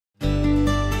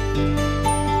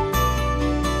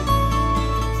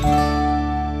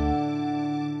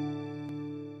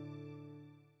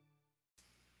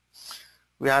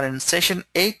We are in session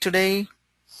 8 today.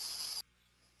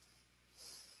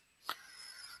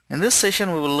 In this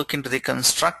session, we will look into the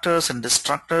constructors and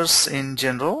destructors in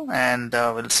general, and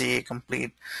we'll see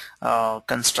complete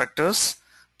constructors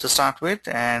to start with,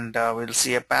 and we'll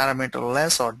see a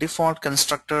parameterless or default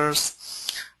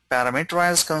constructors,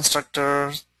 parameterized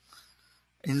constructors,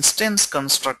 instance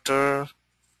constructor,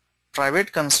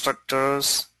 private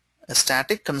constructors, a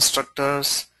static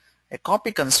constructors, a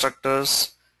copy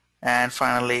constructors, and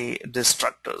finally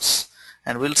destructors.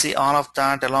 And we'll see all of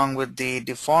that along with the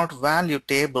default value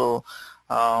table,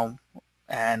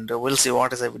 and we'll see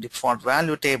what is a default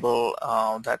value table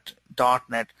that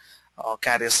 .NET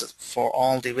carries for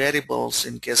all the variables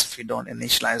in case if you don't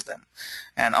initialize them.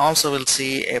 And also we'll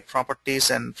see a properties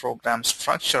and program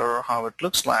structure, how it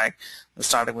looks like,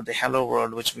 starting with the hello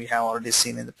world, which we have already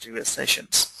seen in the previous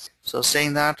sessions. So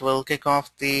saying that, we'll kick off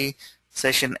the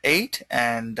session 8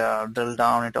 and drill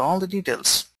down into all the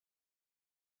details.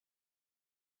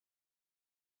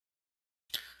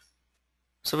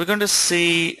 So we're going to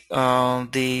see the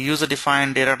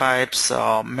user-defined data types,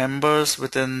 members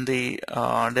within the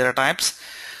data types.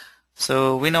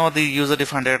 So we know the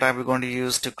user-defined data type we're going to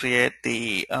use to create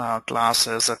the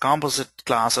classes, composite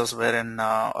classes, wherein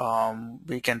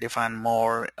we can define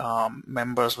more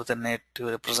members within it to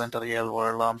represent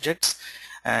real-world objects.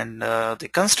 And the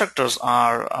constructors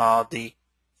are the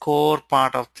core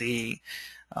part of the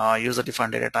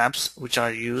user-defined data types, which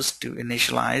are used to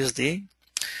initialize the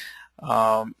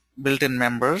built-in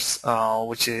members,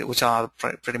 which are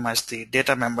pretty much the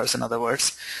data members. In other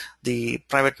words, the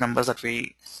private members that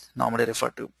we normally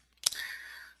refer to.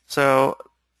 So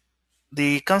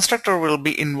the constructor will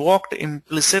be invoked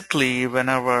implicitly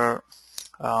whenever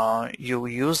you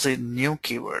use the new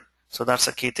keyword. So that's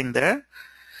a key thing there.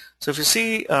 So if you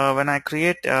see, when I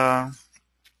create a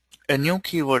new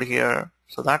keyword here,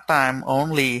 so that time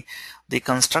only the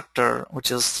constructor,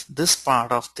 which is this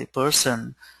part of the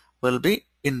person, will be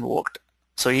invoked.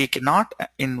 So he cannot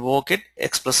invoke it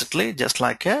explicitly, just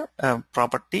like a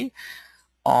property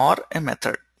or a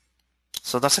method.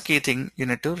 So that's a key thing you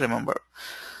need to remember.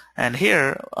 And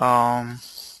here,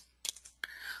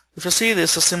 if you see,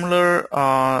 there's a similar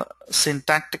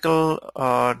syntactical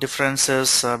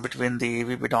differences between the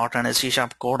VB.NET and C#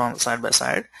 code on side by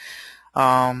side.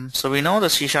 So we know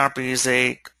the C# is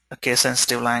a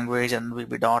case-sensitive language and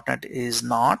VB.NET is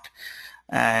not.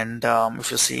 And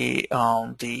if you see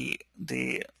the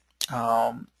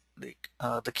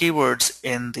keywords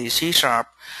in the C# are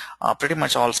pretty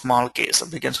much all small case.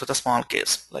 It begins with a small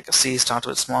case, like a C starts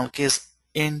with small case,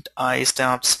 int I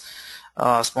starts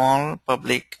small,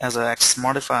 public as an access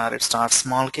modifier, it starts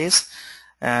small case,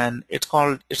 and it's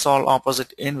all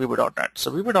opposite in VB.NET.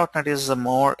 So VB.NET is a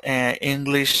more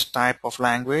English type of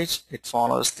language. It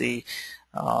follows the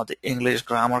English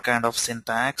grammar kind of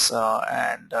syntax,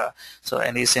 so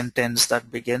any sentence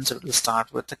that begins, it will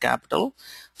start with a capital.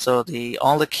 So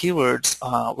all the keywords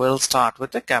will start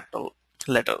with a capital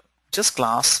letter. Just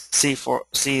class, C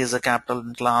is a capital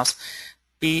in class,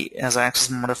 P as access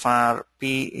modifier,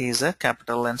 P is a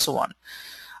capital, and so on.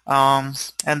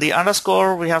 And the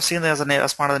underscore we have seen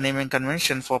as part of the naming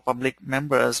convention for public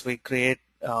members. We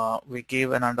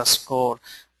give an underscore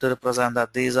to represent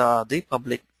that these are the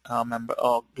public member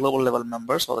or global level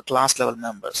members or the class level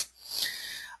members.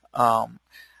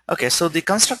 Okay, so the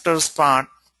constructors part,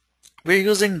 we're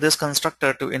using this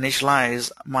constructor to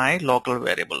initialize my local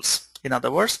variables. In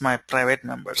other words, my private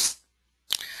members.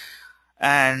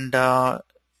 And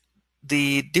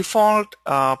the default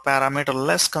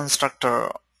parameterless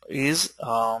constructor is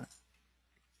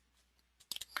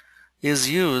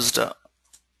used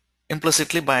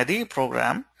implicitly by the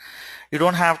program. You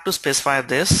don't have to specify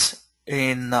this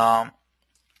in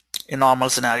normal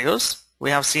scenarios.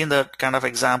 We have seen that kind of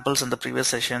examples in the previous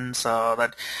sessions,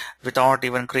 that without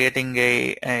even creating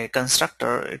a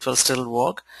constructor, it will still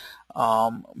work,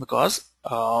 because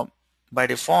by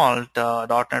default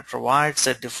 .NET provides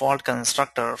a default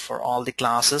constructor for all the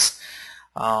classes,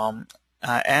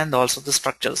 and also the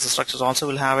structures. The structures also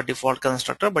will have a default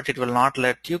constructor, but it will not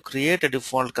let you create a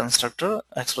default constructor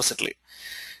explicitly.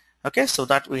 Okay, so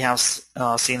that we have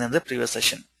seen in the previous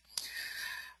session.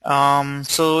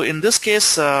 So in this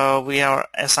case, we are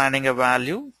assigning a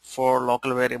value for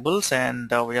local variables,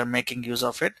 and we are making use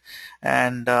of it.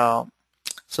 And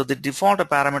so the default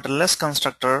parameterless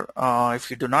constructor, if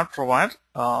you do not provide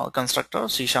constructor,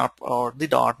 C# or the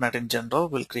 .NET in general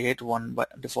will create one by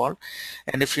default.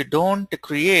 And if you don't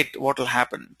create, what will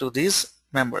happen to these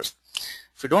members?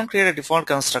 If you don't create a default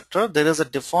constructor, there is a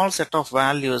default set of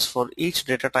values for each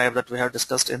data type that we have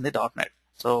discussed in the .NET.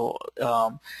 So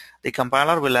the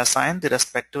compiler will assign the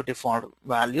respective default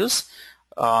values.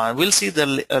 We'll see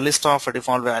the list of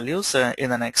default values in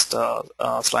the next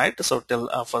slide. So till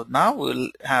for now, we'll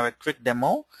have a quick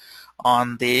demo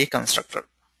on the constructor.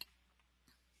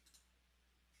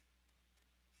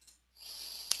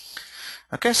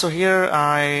 Okay, so here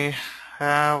I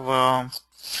have,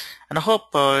 and I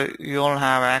hope you all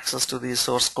have access to the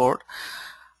source code.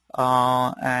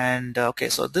 Okay,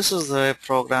 so this is the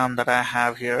program that I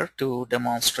have here to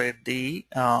demonstrate the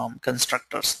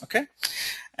constructors. Okay,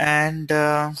 and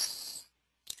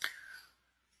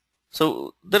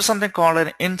so there's something called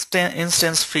an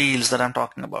instance fields that I'm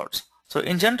talking about. So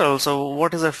in general, so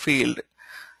what is a field?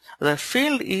 The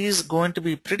field is going to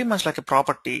be pretty much like a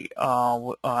property,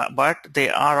 but they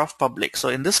are of public. So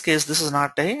in this case, this is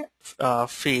not a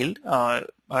field,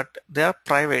 but they are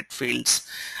private fields.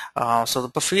 So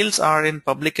the fields are in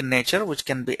public in nature, which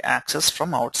can be accessed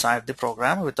from outside the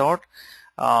program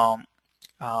um,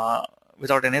 uh,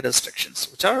 without any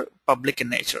restrictions, which are public in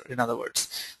nature. In other words,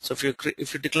 so if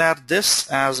you declare this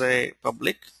as a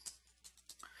public,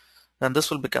 then this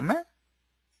will become a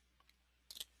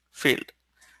field.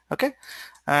 Okay,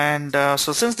 and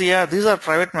so since these are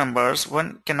private members,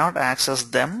 one cannot access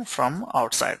them from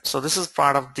outside. So this is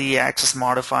part of the access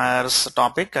modifiers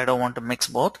topic. I don't want to mix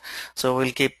both, so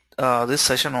we'll keep this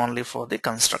session only for the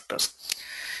constructors.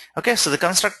 Okay, so the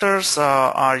constructors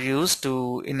are used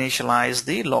to initialize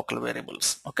the local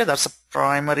variables. Okay, that's a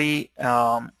primary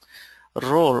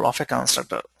role of a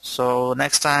constructor. So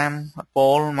next time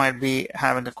Paul might be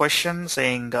having a question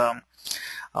saying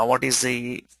what is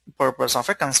the purpose of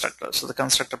a constructor. So the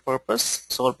constructor purpose,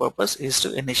 sole purpose, is to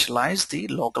initialize the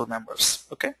local members.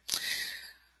 Okay,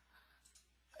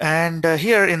 and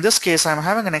here in this case I'm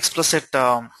having an explicit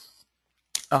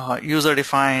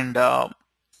user-defined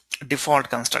default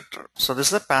constructor. So this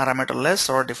is a parameterless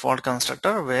or default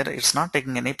constructor where it's not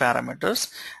taking any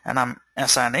parameters, and I'm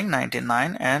assigning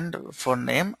 99 and for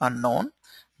name unknown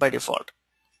by default.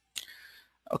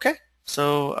 Okay,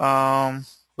 so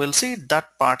we'll see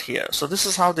that part here. So this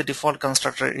is how the default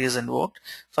constructor is invoked.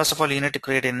 First of all, you need to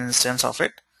create an instance of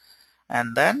it,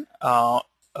 and then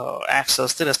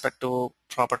access the respective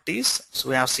properties. So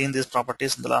we have seen these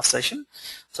properties in the last session.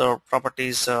 So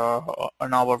properties, in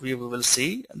our view, we will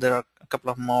see there are a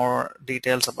couple of more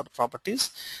details about the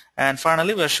properties, and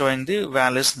finally we are showing the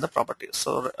values in the properties.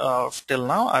 So till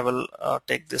now I will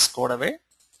take this code away.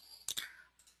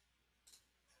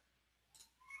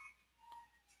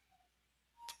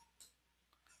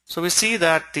 So we see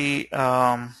that the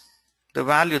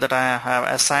value that I have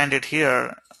assigned it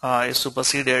here is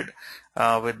superseded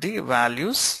with the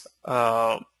values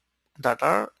that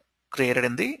are created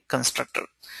in the constructor.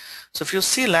 So if you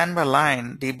see line by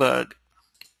line debug,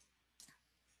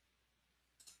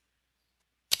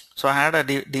 so I had a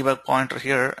debug pointer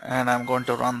here, and I'm going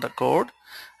to run the code,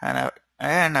 and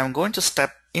I'm going to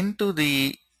step into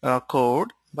the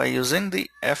code by using the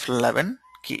F11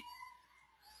 key.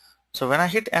 So when I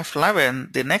hit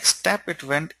F11, the next step it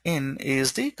went in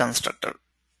is the constructor.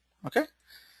 Okay,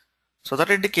 so that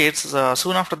indicates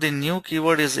soon after the new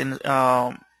keyword is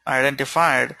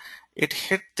identified, it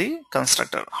hit the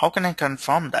constructor. How can I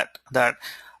confirm that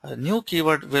a new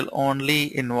keyword will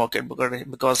only invoke it?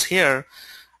 Because here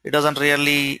it doesn't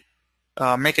really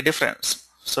make a difference.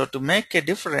 So to make a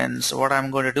difference, what I'm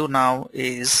going to do now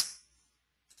is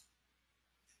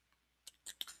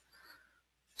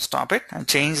stop it and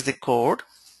change the code.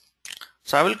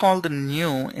 So I will call the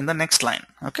new in the next line.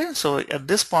 Okay, so at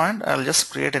this point I'll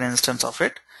just create an instance of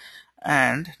it,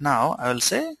 and now I will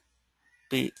say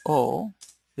PO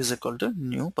is equal to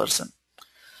new person.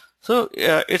 So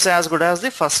it's as good as the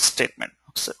first statement.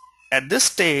 So at this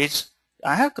stage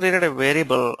I have created a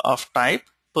variable of type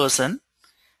person,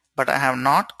 but I have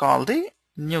not called the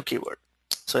new keyword.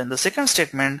 So in the second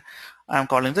statement I am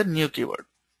calling the new keyword.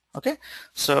 Okay,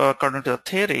 so according to the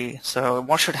theory, so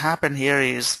what should happen here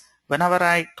is whenever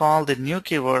I call the new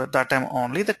keyword, that time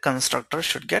only the constructor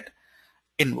should get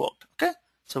invoked. Okay,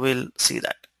 so we'll see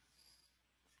that.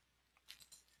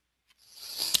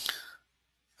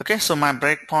 Okay, so my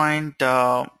breakpoint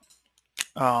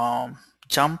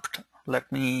jumped.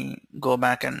 Let me go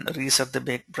back and reset the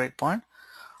breakpoint,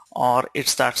 or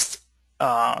it's that.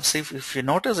 See, if you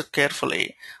notice it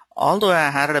carefully, although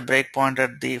I had a breakpoint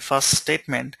at the first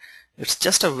statement, it's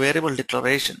just a variable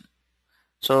declaration.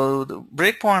 So the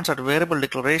breakpoints at variable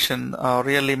declaration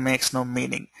really makes no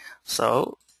meaning.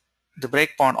 So the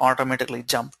breakpoint automatically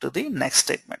jumped to the next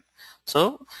statement.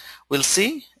 So we'll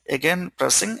see again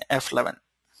pressing F11.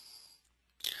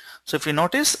 So if you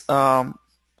notice, the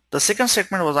second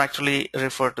statement was actually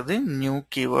referred to the new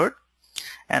keyword,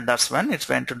 and that's when it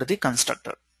went into the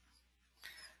constructor.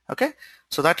 Okay,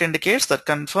 so that indicates, that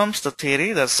confirms the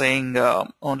theory that's saying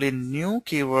only new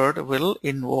keyword will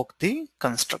invoke the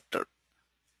constructor.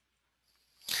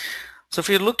 So if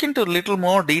you look into little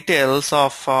more details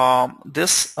of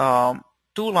this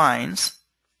two lines,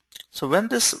 so when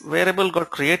this variable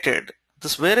got created,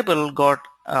 this variable got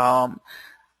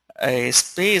a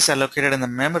space allocated in the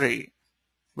memory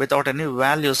without any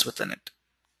values within it.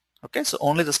 Okay, so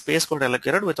only the space got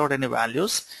allocated without any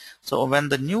values. So when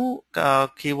the new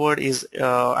keyword is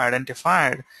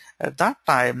identified, at that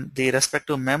time the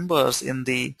respective members in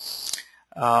the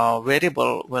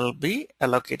variable will be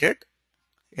allocated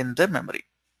in the memory.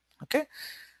 Okay,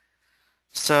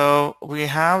 so we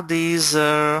have these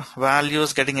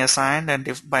values getting assigned, and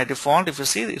if by default, if you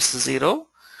see, it's 0.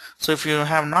 So if you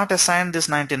have not assigned this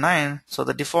 99, so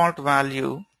the default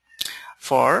value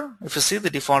for, if you see,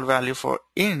 the default value for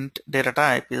int data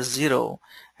type is 0,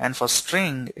 and for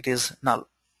string it is null.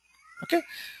 Okay,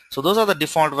 so those are the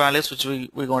default values which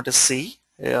we're going to see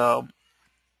if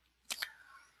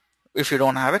you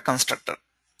don't have a constructor.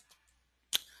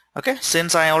 Okay,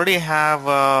 since I already have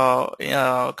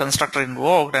constructor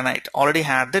invoked, and I already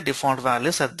had the default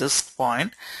values at this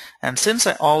point, and since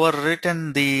I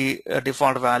overwritten the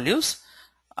default values,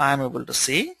 I am able to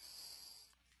see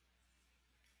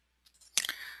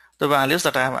the values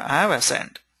that I have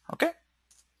assigned. Okay,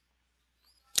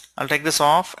 I'll take this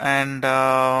off and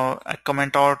I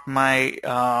comment out my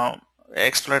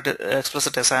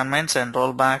explicit assignments and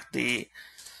roll back the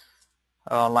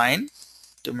line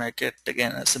to make it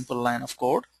again a simple line of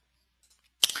code.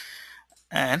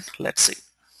 And let's see.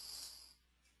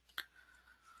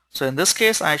 So in this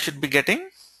case, I should be getting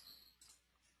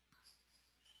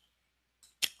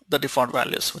the default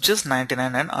values, which is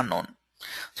 99 and unknown.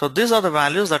 So these are the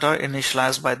values that are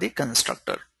initialized by the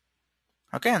constructor.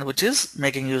 Okay, and which is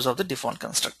making use of the default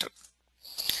constructor.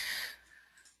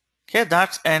 Okay,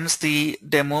 that ends the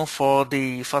demo for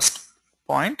the first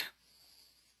point.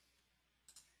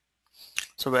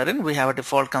 So wherein we have a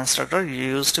default constructor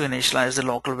used to initialize the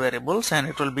local variables, and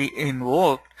it will be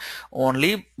invoked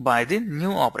only by the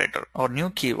new operator or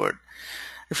new keyword.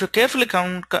 If you carefully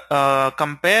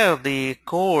compare the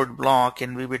code block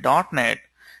in VB.NET,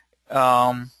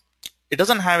 it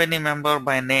doesn't have any member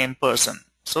by name person.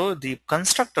 So the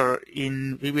constructor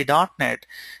in VB.NET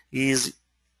is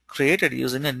created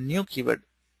using a new keyword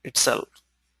itself.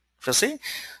 If you see,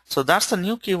 so that's the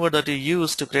new keyword that you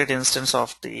use to create instance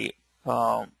of the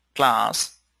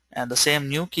class, and the same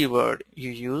new keyword you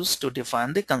use to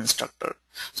define the constructor.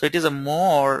 So it is a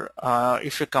more,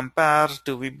 if you compare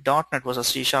to VB.NET versus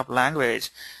C#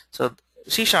 language, so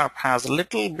C# has a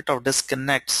little bit of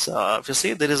disconnects. If you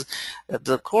see, there is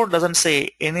the code doesn't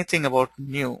say anything about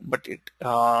new, but it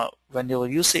when you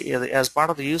use it as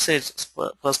part of the usage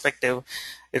perspective,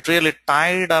 it really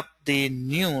tied up the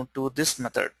new to this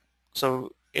method.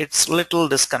 So it's little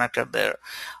disconnected there.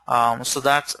 So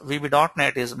that's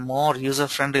VB.NET is more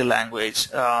user-friendly language.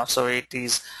 So it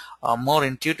is more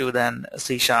intuitive than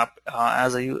C#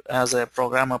 as a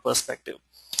programmer perspective.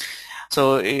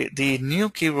 So the new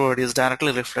keyword is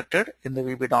directly reflected in the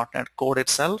VB.NET code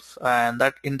itself, and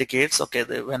that indicates, okay,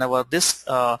 whenever this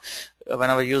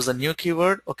whenever you use the new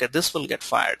keyword, okay, this will get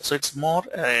fired. So it's more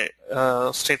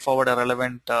straightforward and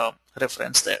relevant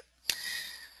reference there.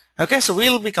 Okay, so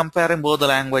we'll be comparing both the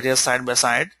languages side by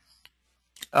side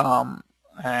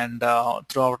and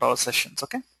throughout our sessions.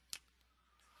 Okay,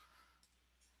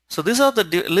 so these are the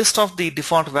list of the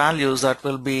default values that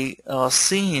will be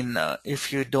seen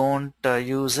if you don't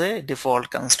use a default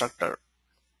constructor.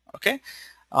 Okay,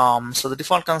 so the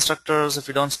default constructors, if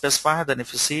you don't specify, then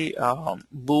if you see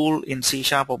bool in C#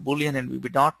 or boolean in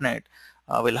VB.NET,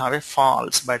 will have a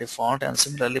false by default, and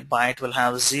similarly byte will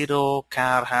have 0,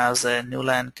 char has a new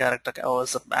line character or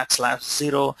is a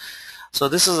 \0. So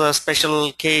this is a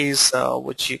special case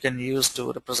which you can use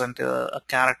to represent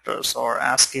characters or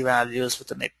ASCII values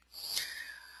within it.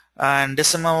 And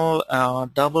decimal,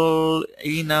 double,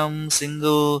 enum,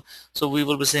 single, so we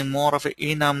will be seeing more of a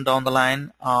enum down the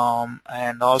line,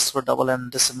 and also double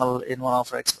and decimal in one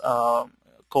of our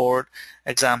code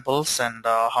examples, and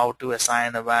how to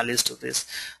assign the values to this.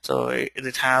 So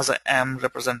it has a M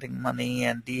representing money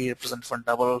and D representing for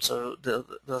double, so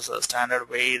there's a standard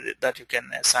way that you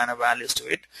can assign a values to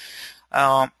it.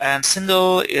 And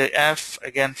single, F,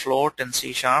 again float in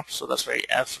C#, so that's why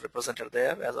F represented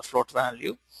there as a float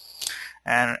value,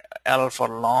 and L for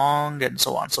long, and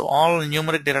so on. So all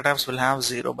numeric data types will have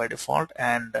 0 by default,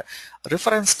 and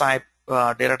reference type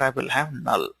data type will have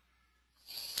null.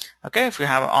 Okay, if you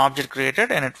have an object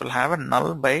created, and it will have a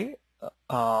null by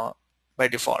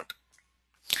default.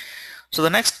 So the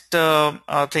next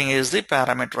thing is the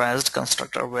parameterized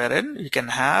constructor, wherein you can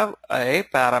have a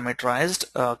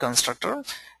parameterized constructor.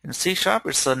 In C Sharp,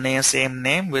 it's the same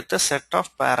name with a set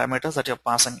of parameters that you're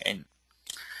passing in.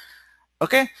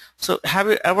 Okay, so have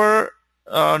you ever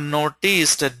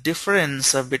noticed a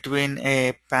difference between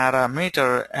a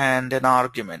parameter and an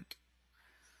argument?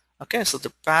 Okay, so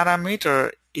the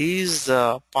parameter is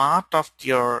part of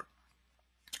your,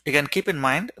 you can keep in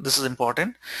mind, this is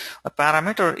important, a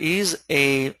parameter is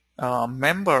a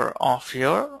member of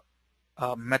your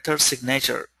method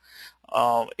signature.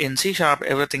 In C Sharp,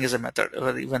 everything is a method.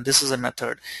 Even this is a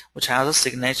method which has a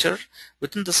signature.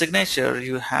 Within the signature,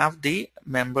 you have the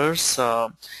members,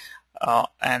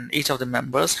 and each of the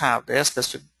members have their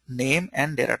specific name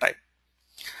and data type.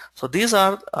 So these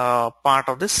are part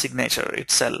of the signature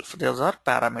itself. Those are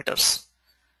parameters.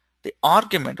 The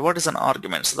argument, what is an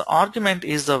argument? So the argument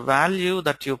is the value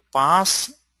that you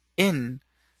pass in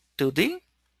to the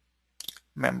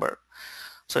member.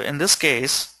 So in this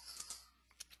case,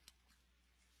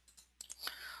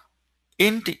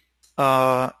 int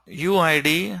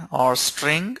UID or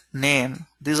string name,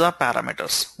 these are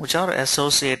parameters which are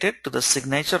associated to the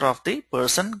signature of the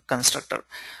person constructor.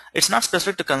 It's not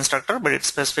specific to constructor, but it's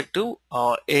specific to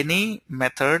any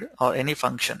method or any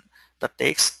function that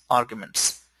takes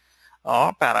arguments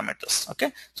or parameters.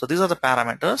 Okay, so these are the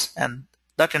parameters, and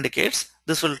that indicates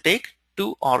this will take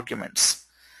 2 arguments.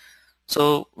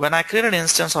 So when I create an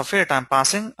instance of it, I'm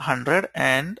passing 100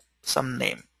 and some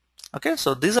name. Okay,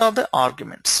 so these are the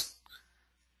arguments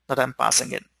that I'm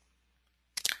passing in.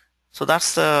 So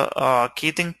that's the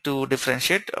key thing to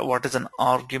differentiate what is an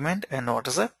argument and what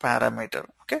is a parameter.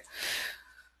 Okay,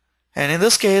 and in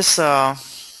this case, so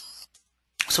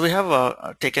we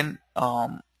have taken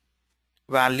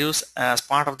values as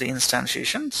part of the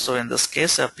instantiation. So in this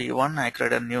case, P1, I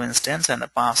create a new instance and I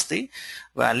pass the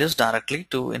values directly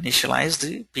to initialize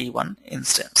the P1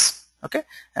 instance. Okay,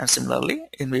 and similarly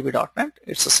in VB.NET,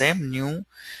 it's the same new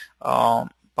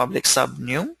public sub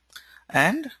new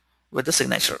and with the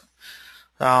signature.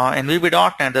 In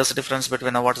VB.NET, there's a difference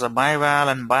between what is a byval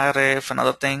and byref and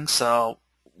other things. So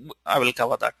I will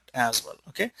cover that as well.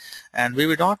 Okay, and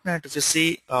VB.NET, if you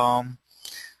see,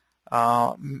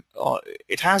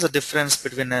 it has a difference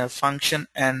between a function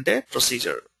and a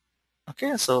procedure.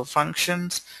 Okay, so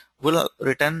functions will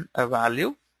return a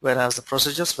value, whereas the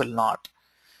procedures will not.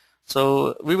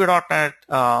 So VB.NET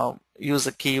use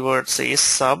the keyword say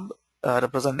sub,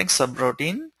 representing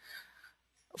subroutine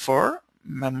for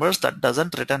members that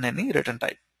doesn't return any return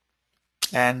type.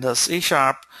 And the C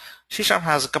Sharp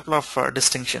has a couple of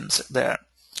distinctions there.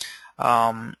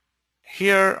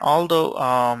 Here,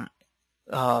 although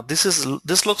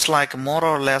this looks like more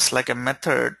or less like a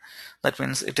method, that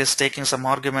means it is taking some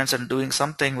arguments and doing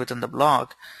something within the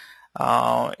block.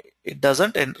 It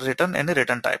doesn't return any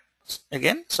return type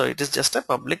again, so it is just a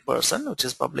public person, which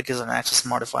is public is an access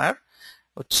modifier,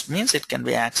 which means it can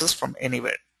be accessed from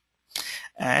anywhere,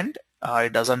 and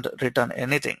it doesn't return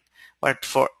anything. But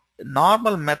for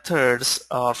normal methods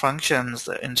or functions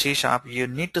in C Sharp, you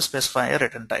need to specify a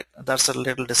return type. That's a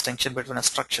little distinction between a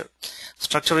structure.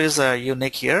 Structure is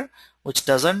unique here, which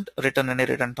doesn't return any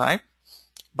return type,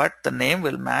 but the name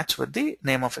will match with the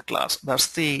name of a class. That's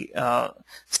the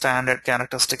standard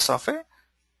characteristics of a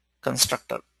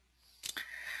constructor.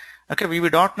 Okay,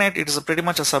 VB.NET, it is pretty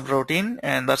much a subroutine,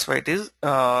 and that's why it is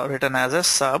written as a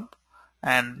sub,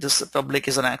 and this public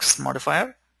is an access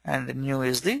modifier, and the new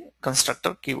is the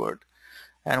constructor keyword,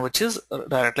 and which is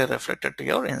directly reflected to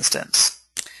your instance.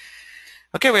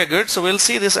 Okay, we're good. So we'll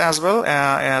see this as well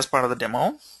as part of the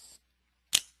demo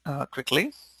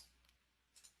quickly.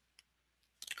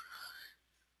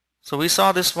 So we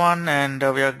saw this one, and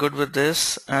we are good with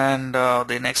this, and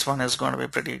the next one is going to be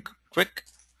pretty quick.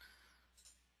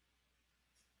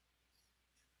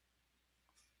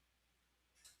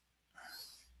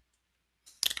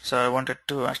 So I wanted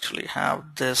to actually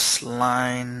have this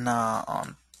line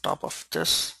on top of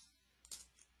this.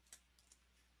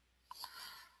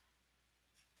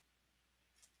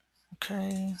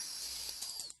 Okay.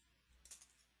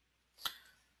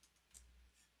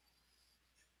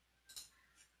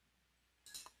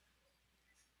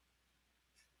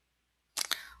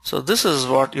 So this is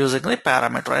what using the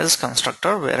parameterized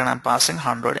constructor, wherein I'm passing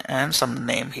 100 and some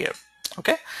name here.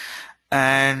 Okay.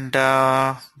 And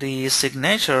the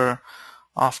signature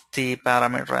of the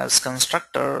parameterized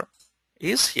constructor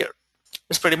is here.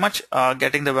 It's pretty much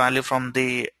getting the value from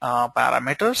the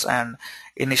parameters and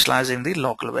initializing the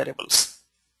local variables.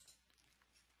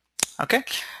 Okay,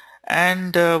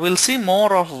 and we'll see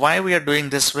more of why we are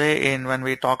doing this way in when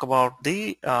we talk about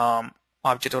the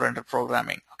object-oriented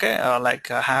programming. Okay, like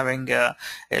having a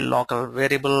local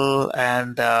variable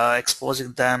and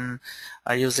exposing them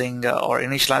using or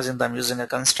initializing them using a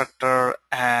constructor,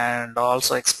 and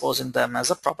also exposing them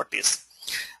as a properties.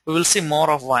 We will see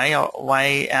more of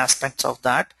why aspects of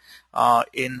that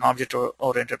in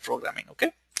object-oriented programming.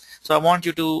 Okay. So I want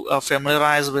you to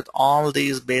familiarize with all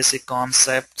these basic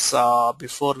concepts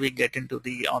before we get into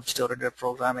the object-oriented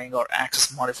programming or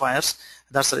access modifiers.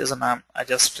 That's the reason I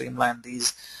just streamlined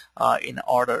these in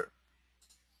order.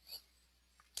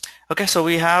 Okay, so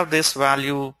we have this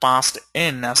value passed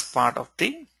in as part of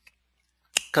the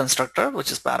constructor,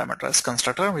 which is parameterized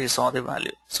constructor. We saw the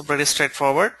value. So pretty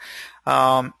straightforward.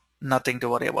 Nothing to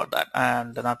worry about that,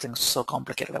 and nothing so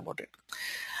complicated about it.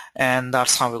 And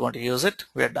that's how we're going to use it.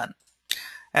 We're done.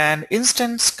 And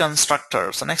instance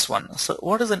constructors, the next one. So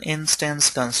what is an instance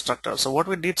constructor? So what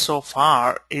we did so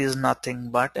far is nothing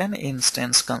but an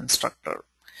instance constructor.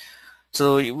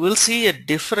 So you will see a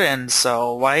difference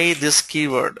why this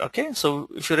keyword. Okay, so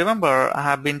if you remember, I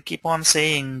have been keep on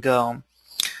saying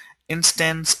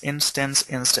instance,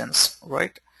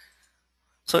 right?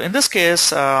 So in this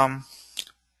case,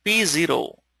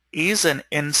 P0 is an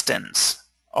instance,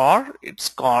 or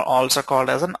it's also called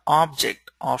as an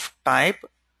object of type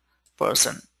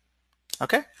person.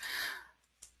 Okay,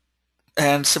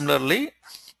 and similarly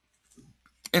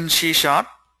in C#, P0,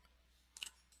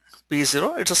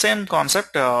 it's the same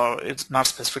concept. It's not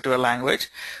specific to a language.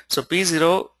 So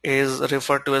P0 is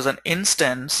referred to as an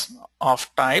instance of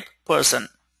type person,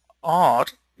 or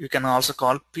you can also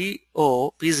call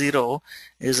P0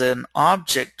 is an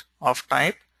object of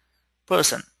type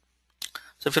person.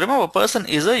 So if you remember, person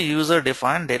is a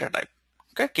user-defined data type.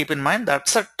 Okay, keep in mind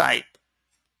that's a type.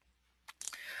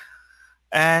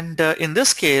 And in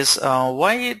this case,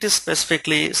 why it is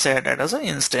specifically said as an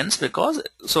instance? Because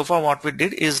so far what we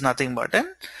did is nothing but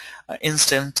an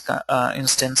instance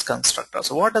constructor.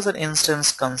 So what does an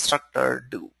instance constructor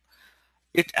do?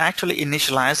 It actually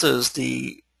initializes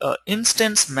the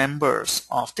instance members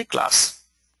of the class.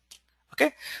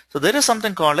 Okay, so there is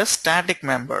something called a static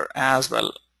member as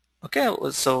well. Okay,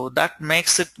 so that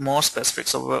makes it more specific.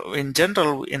 So in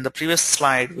general, in the previous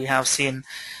slide, we have seen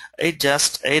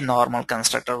just a normal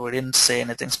constructor. We didn't say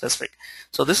anything specific.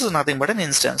 So this is nothing but an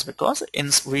instance, because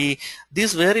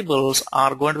these variables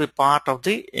are going to be part of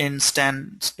the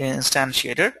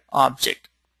instantiated object.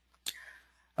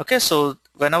 Okay, so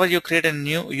whenever you create a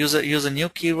new use a new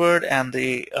keyword and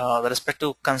the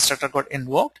respective constructor got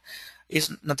invoked,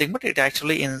 is nothing but it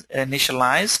actually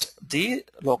initialized the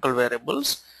local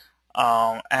variables.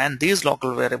 And these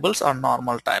local variables are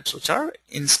normal types, which are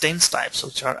instance types,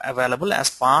 which are available as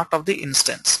part of the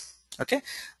instance. Okay,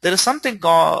 there is something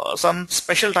called some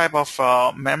special type of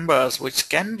members which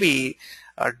can be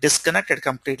disconnected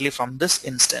completely from this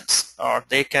instance, or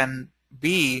they can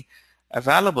be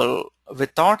available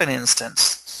without an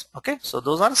instance. Okay, so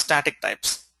those are static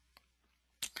types.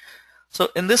 So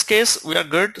in this case, we are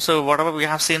good. So whatever we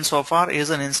have seen so far is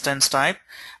an instance type,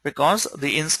 because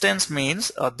the instance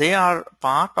means they are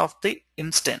part of the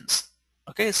instance.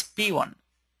 Okay, it's P1.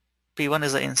 P1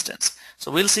 is the instance. So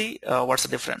we'll see what's the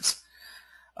difference.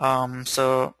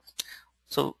 So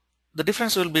the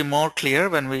difference will be more clear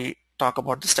when we talk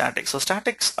about the statics. So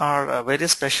statics are a very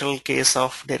special case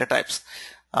of data types,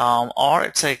 or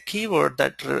it's a keyword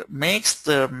that makes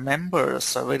the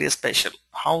members very special.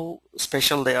 How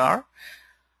special they are?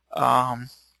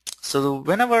 So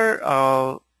whenever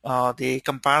the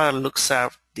compiler looks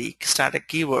at the static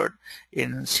keyword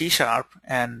in C#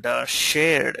 and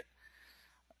shared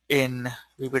in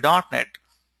VB.NET,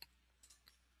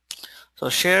 so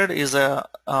shared is a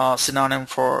synonym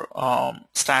for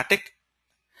static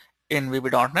in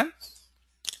VB.NET,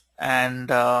 and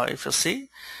if you see,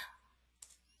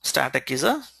 static is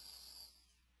a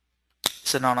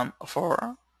synonym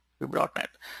for VB.NET.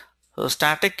 So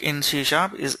static in C#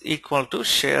 is equal to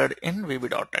shared in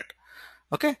VB.NET.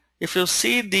 Okay, if you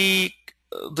see the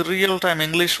real-time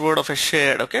English word of a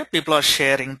shared, okay, people are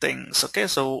sharing things. Okay,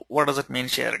 so what does it mean,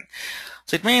 sharing?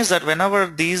 So it means that whenever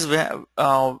these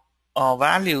values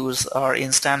are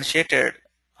instantiated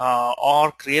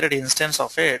or created instance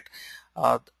of it,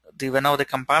 whenever the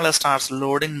compiler starts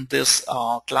loading this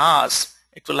class,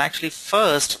 it will actually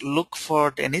first look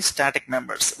for any static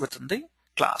members within the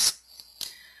class.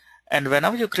 And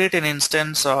whenever you create an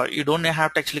instance, you don't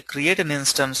have to actually create an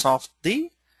instance of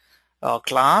the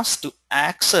class to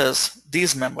access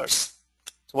these members.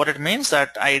 So what it means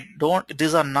that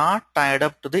these are not tied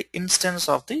up to the instance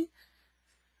of the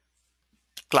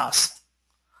class.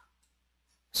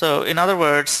 So in other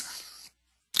words,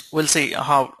 we'll see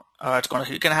how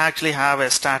you can actually have a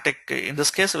static. In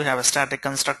this case, we have a static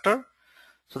constructor.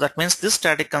 So that means this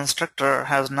static constructor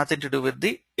has nothing to do with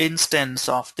the instance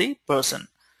of the person.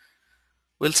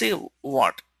 We'll see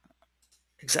what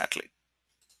exactly.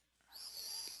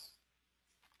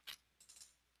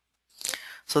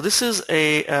 So this is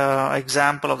a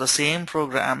example of the same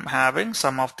program having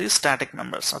some of the static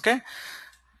members. Okay.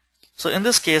 So in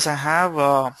this case, I have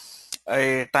a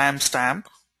timestamp.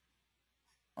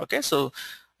 Okay. So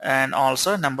and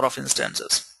also a number of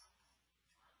instances.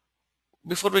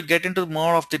 Before we get into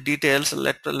more of the details,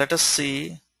 let us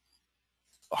see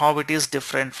how it is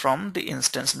different from the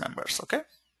instance members. Okay.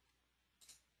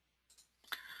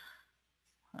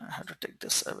 I have to take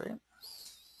this away.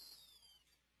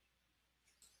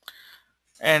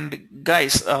 And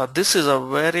guys, this is a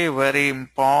very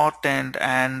important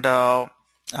and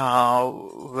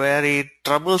very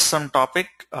troublesome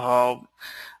topic,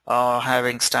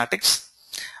 having statics.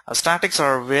 Statics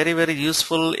are very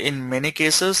useful in many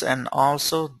cases, and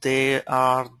also they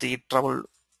are the trouble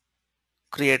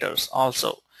creators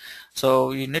also.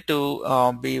 So you need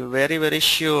to be very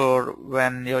sure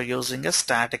when you're using a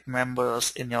static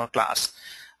members in your class.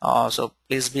 So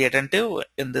please be attentive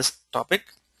in this topic.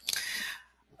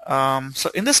 So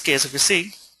in this case, if you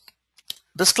see,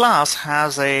 this class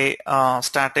has a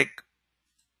static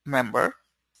member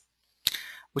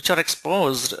which are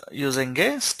exposed using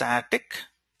a static,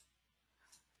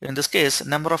 in this case,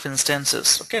 number of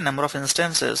instances. Okay, number of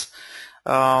instances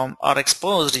are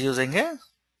exposed using a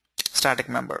static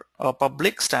member, or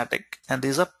public static, and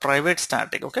these are private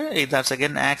static. Okay, that's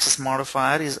again access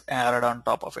modifier is added on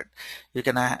top of it. You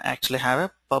can actually have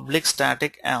a public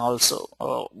static also,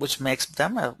 which makes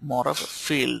them more of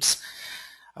fields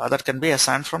that can be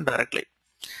assigned from directly.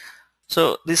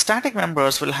 So the static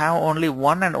members will have only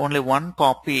one and only one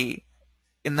copy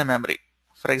in the memory.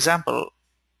 For example,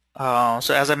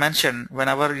 so as I mentioned,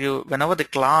 whenever the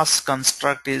class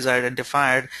construct is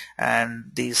identified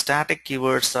and the static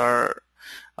keywords are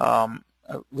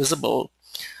visible,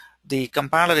 the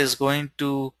compiler is going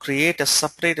to create a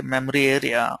separate memory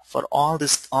area for all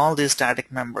these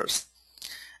static members,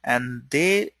 and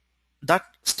that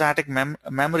static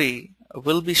memory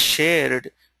will be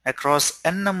shared across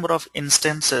n number of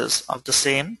instances of the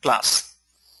same class.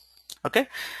 Okay,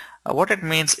 what it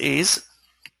means is,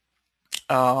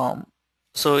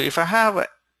 so if I have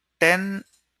 10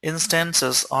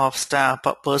 instances of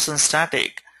person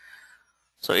static,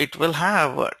 so it will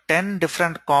have 10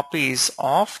 different copies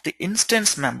of the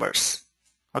instance members.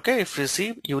 Okay, if you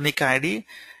see unique ID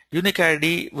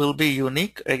will be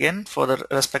unique again for the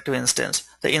respective instance.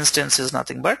 The instance is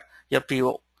nothing but your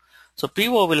PO. So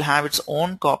PO will have its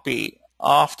own copy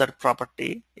of that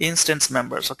property instance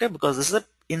members. Okay, because this is an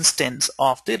instance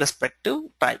of the respective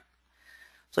type.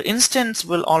 So instance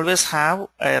will always have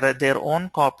their own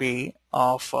copy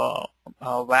of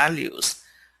values,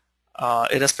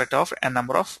 irrespective of a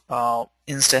number of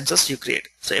instances you create.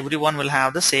 So everyone will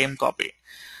have the same copy.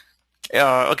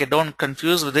 Okay, don't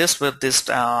confuse this with this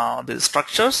these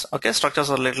structures. Okay, structures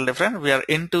are a little different. We are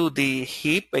into the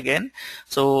heap again.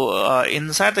 So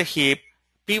inside the heap,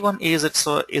 P1 is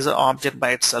an object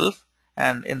by itself,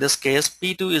 and in this case,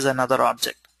 P2 is another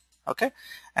object. Okay,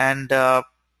 and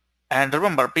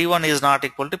remember, P1 is not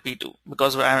equal to P2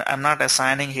 because I'm not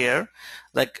assigning here,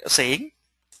 like saying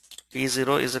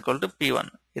P0 is equal to P1.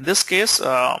 In this case,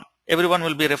 everyone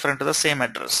will be referring to the same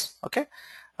address. Okay,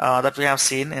 that we have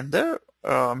seen in the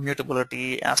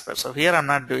mutability aspect. So here I'm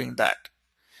not doing that.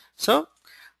 So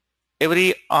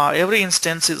every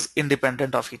instance is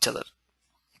independent of each other.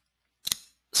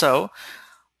 So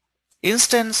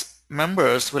instance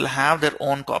members will have their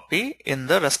own copy in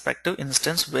the respective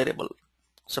instance variable.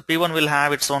 So P1 will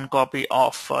have its own copy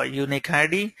of unique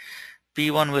ID.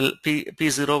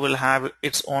 P0 will have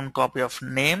its own copy of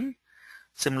name.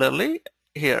 Similarly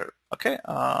here, okay,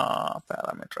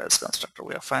 parameterized constructor,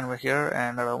 we are fine with here,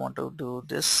 and I want to do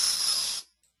this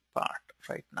part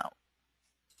right now.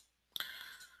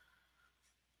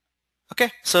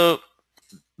 Okay, so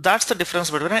that's the difference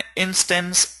between an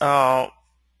instance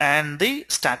and the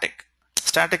static.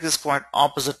 Static is quite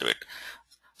opposite to it.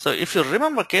 So if you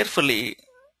remember carefully,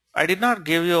 I did not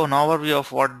give you an overview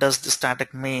of what does the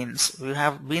static means. We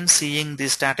have been seeing the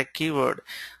static keyword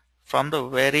from the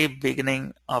very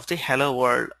beginning of the hello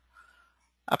world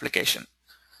application.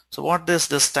 So what does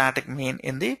the static mean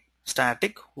in the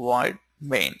static void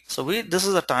main? So this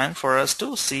is the time for us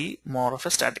to see more of a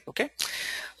static. Okay,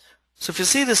 so if you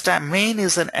see this main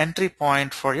is an entry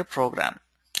point for your program,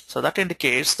 so that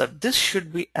indicates that this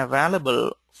should be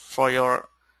available for your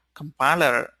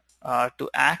compiler to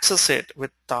access it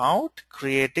without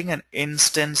creating an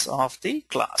instance of the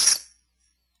class.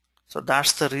 So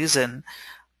that's the reason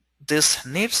this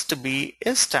needs to be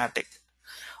a static.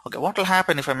 Okay, what will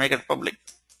happen if I make it public,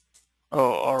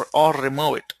 or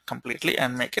remove it completely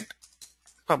and make it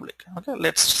public? Okay,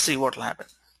 let's see what will happen.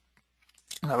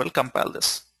 I will compile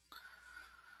this.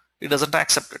 It doesn't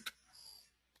accept it.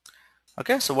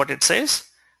 Okay, so what it says,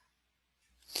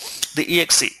 the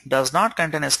exe does not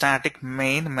contain a static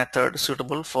main method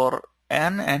suitable for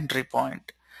an entry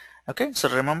point. Okay, so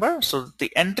remember, so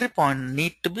the entry point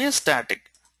need to be a static.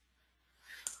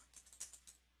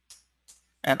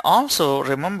 And also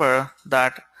remember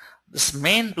that this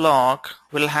main block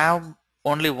will have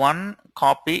only one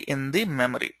copy in the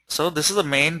memory. So this is the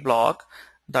main block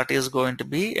that is going to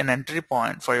be an entry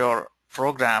point for your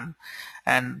program,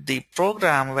 and the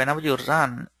program, whenever you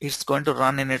run, it's going to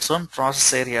run in its own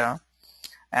process area,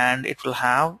 and it will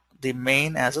have the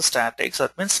main as a static. So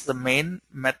that means the main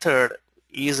method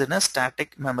is in a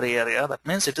static memory area. That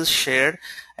means it is shared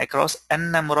across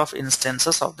n number of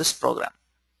instances of this program.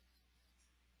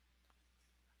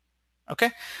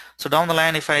 Okay, so down the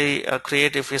line, if I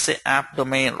create, if we say app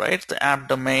domain, right, the app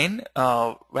domain,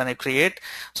 when I create,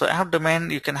 so app domain,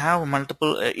 you can have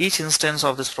multiple, each instance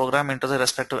of this program into the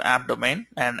respective app domain,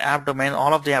 and app domain,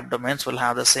 all of the app domains will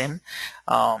have the same,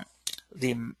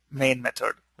 the main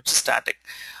method, which is static.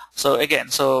 So again,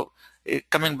 so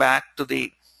coming back to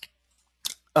the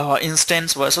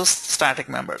instance versus static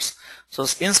members. So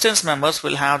instance members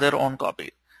will have their own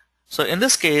copy. So in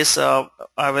this case, I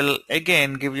will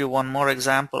again give you one more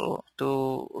example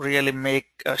to really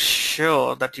make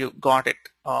sure that you got it.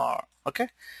 Okay.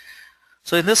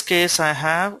 So in this case, I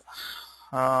have,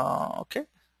 okay,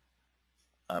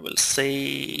 I will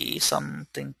say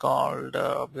something called,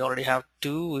 we already have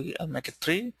 2, I'll make it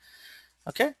 3.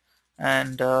 Okay.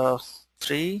 And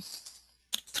 3,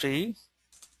 3,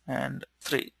 and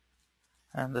 3.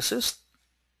 And this is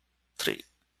 3.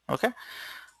 Okay.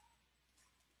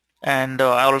 And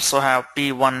I also have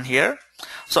P1 here.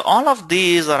 So all of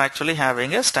these are actually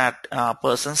having a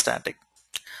person static.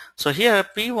 So here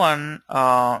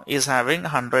P1 is having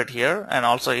 100 here, and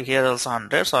also here also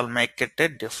 100. So I'll make it a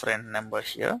different number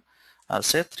here. I'll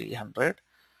say 300,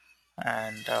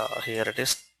 and here it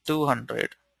is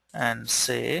 200, and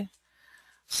say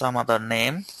some other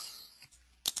name.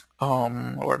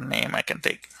 What name I can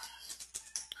take?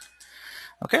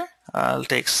 Okay, I'll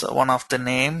take one of the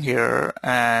name here,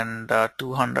 and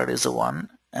 200 is the one,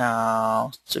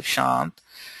 Sushant.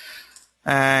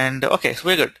 And okay, so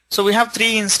we're good. So we have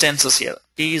 3 instances here,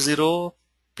 P0,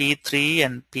 P3,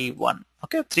 and P1.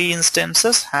 Okay, 3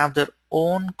 instances have their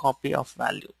own copy of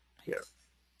value here.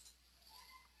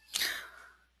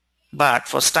 But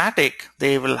for static,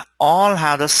 they will all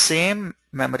have the same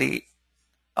memory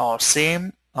or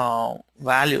same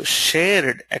value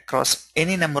shared across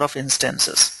any number of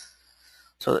instances.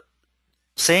 So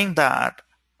saying that,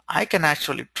 I can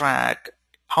actually track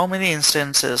how many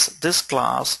instances this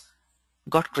class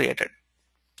got created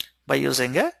by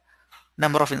using a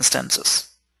number of instances.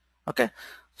 Okay,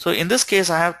 so in this case,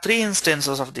 I have 3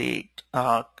 instances of the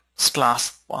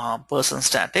class person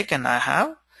static, and I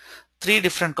have 3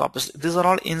 different copies. These are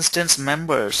all instance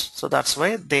members, so that's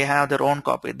why they have their own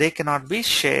copy. They cannot be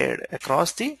shared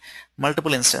across the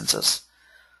multiple instances.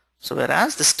 So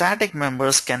whereas the static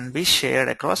members can be shared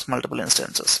across multiple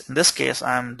instances. In this case,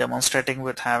 I'm demonstrating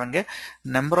with having a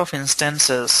number of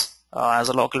instances as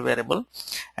a local variable,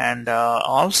 and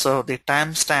also the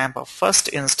timestamp of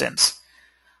first instance.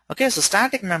 Okay, so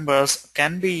static members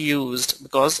can be used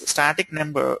because static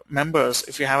members,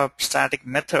 if you have a static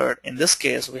method, in this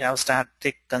case we have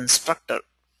static constructor.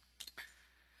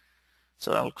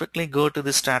 So I'll quickly go to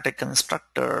the static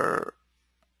constructor.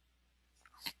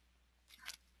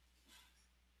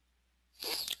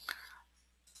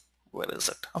 Where is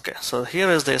it? Okay, so here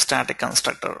is the static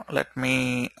constructor. Let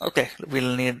me, okay,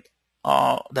 we'll need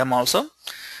them also.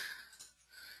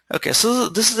 Okay, so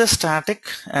this is a static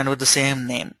and with the same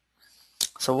name.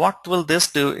 So what will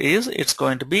this do is it's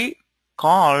going to be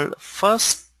called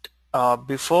first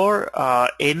before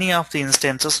any of the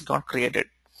instances got created.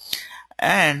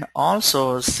 And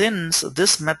also, since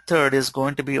this method is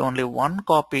going to be only one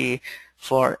copy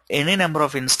for any number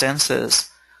of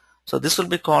instances, so this will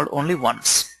be called only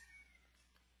once.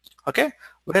 Okay,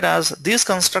 whereas these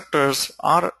constructors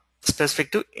are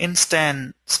specific to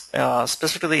instance,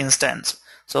 specific to the instance.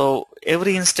 So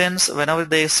every instance, whenever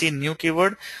they see new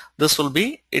keyword, this will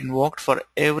be invoked for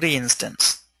every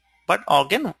instance, but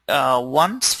again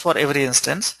once for every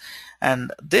instance,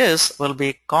 and this will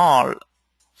be called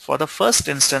for the first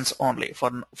instance only. For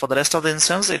the rest of the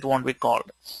instance, it won't be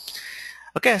called.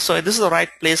 Okay, so this is the right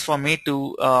place for me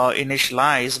to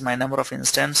initialize my number of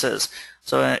instances.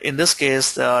 So in this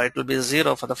case, it will be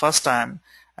 0 for the first time,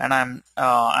 and I'm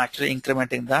actually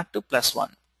incrementing that to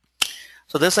 +1.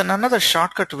 So there's another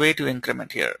shortcut way to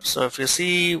increment here. So if you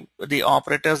see the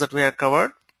operators that we have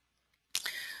covered,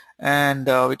 and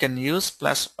we can use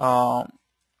plus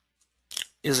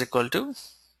is equal to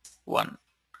 1.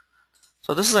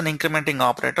 So this is an incrementing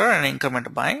operator and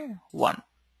increment by 1,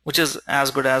 which is as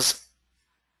good as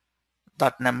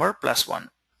that number +1.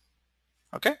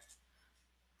 Okay.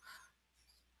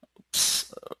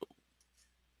 Oops.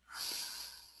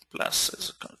 Plus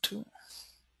is equal to.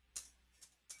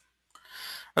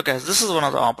 Okay, so this is one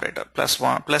of the operator.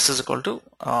 +1 plus is equal to.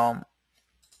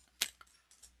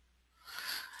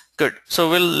 Good. So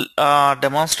we'll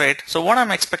demonstrate. So what I'm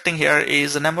expecting here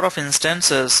is the number of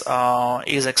instances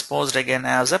is exposed again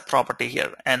as a property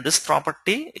here, and this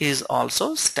property is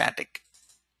also static.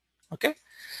 Okay,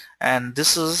 and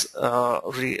this is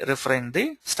referring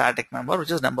the static member,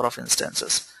 which is number of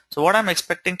instances. So what I'm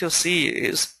expecting to see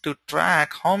is to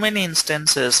track how many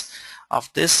instances of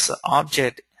this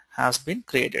object has been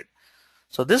created.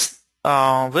 So this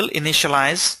will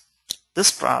initialize.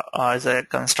 This is a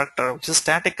constructor, which is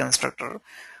static constructor.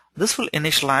 This will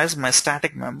initialize my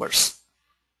static members.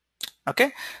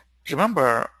 Okay,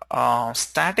 remember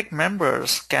static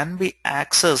members can be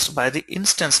accessed by the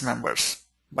instance members,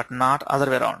 but not other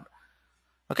way around.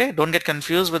 Okay, don't get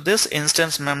confused with this.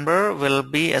 Instance member will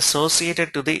be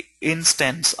associated to the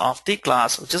instance of the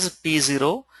class, which is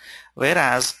P0,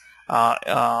 whereas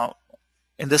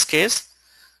in this case,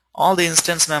 all the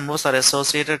instance members are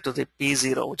associated to the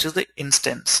P0, which is the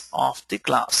instance of the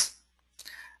class.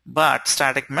 But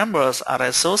static members are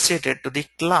associated to the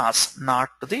class,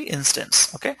 not to the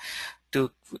instance. Okay,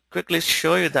 to quickly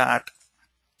show you that,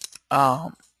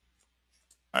 I'll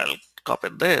copy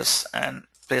this and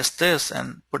paste this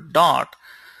and put dot.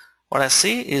 What I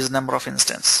see is number of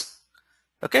instance.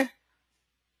 Okay,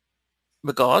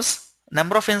 because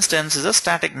number of instance is a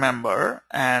static member,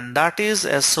 and that is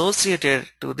associated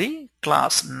to the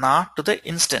class, not to the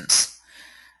instance.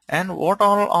 And what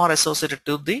all are associated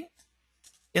to the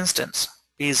instance?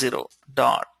 P0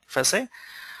 dot. If I say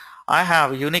I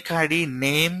have unique ID,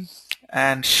 name,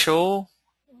 and show,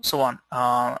 so on,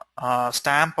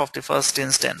 stamp of the first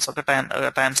instance, okay,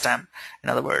 timestamp, in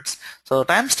other words. So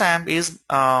timestamp is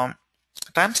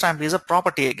a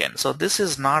property again. So this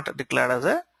is not declared as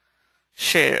a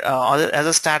share as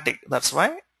a static. That's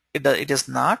why it is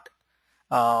not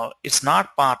it's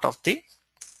not part of the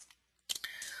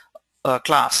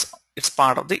class. It's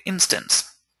part of the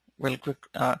instance. We'll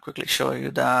quickly show you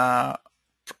the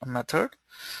method.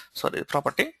 Sorry,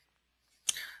 property.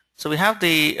 So we have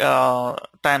the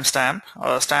timestamp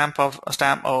or stamp,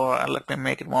 or let me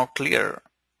make it more clear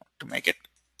to make it.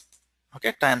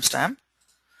 Okay, timestamp.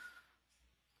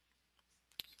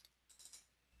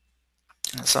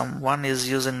 Someone is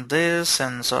using this,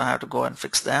 and so I have to go and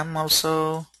fix them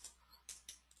also.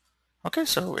 Okay,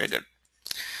 so we're good.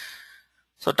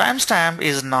 So timestamp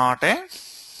is not a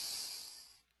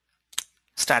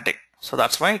static, so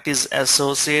that's why it is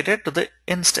associated to the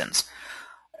instance,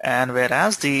 and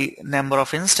whereas the number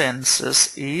of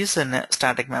instances is a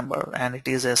static member and it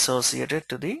is associated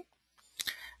to the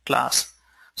class.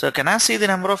 So can I see the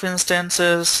number of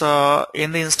instances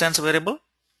in the instance variable?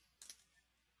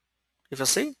 If you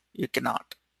see, you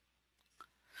cannot.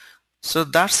 So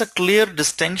that's a clear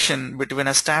distinction between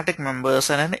a static members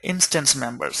and an instance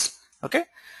members. Okay,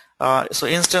 so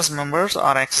instance members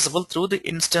are accessible through the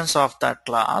instance of that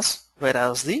class,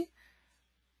 whereas the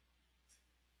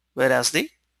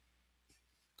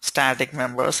static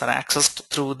members are accessed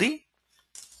through the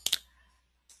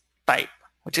type,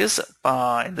 which is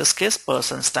in this case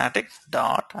person static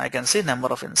dot, I can see number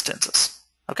of instances.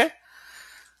 Okay,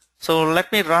 so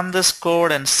let me run this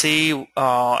code and see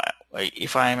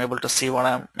if I am able to see what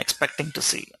I'm expecting to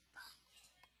see.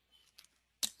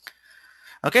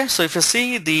 Okay, so if you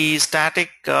see the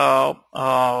static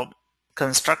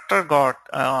constructor got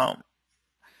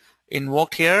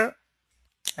invoked here,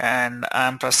 and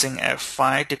I'm pressing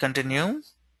F5 to continue.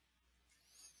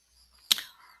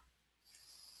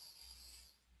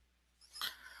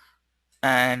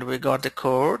 And we got the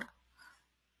code.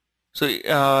 So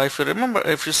if you remember,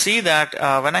 if you see that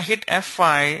when I hit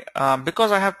F5,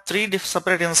 because I have 3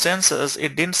 separate instances,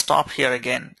 it didn't stop here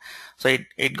again. So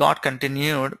it got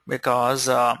continued because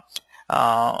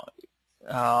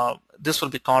this will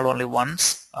be called only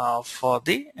once for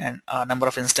the number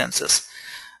of instances.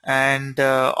 And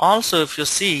also if you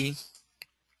see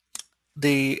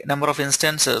the number of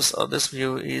instances, or this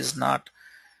view is not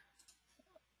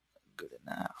good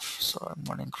enough. So I'm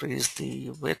going to increase the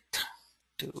width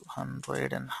to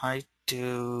 100 and height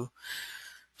to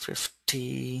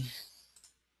 50.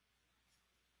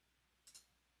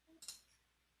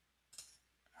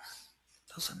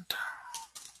 Doesn't.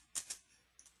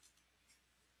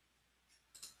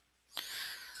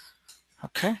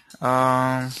 Okay.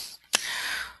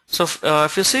 So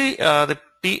if you see the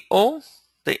PO,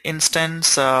 the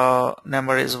instance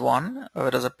number is 1,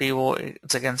 whereas a PO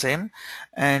it's again same,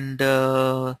 and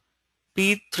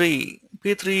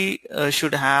P3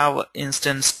 should have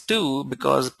instance 2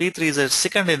 because P3 is a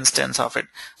second instance of it.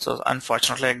 So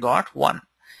unfortunately I got 1.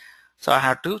 So I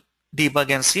have to debug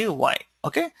and see why.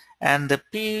 Okay, and the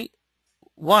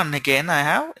P1 again I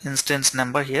have instance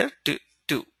number here 2.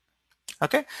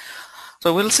 Okay,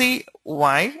 so we'll see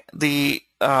why the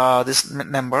this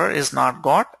number is not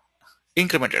got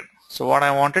incremented. So what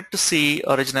I wanted to see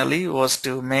originally was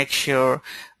to make sure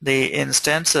the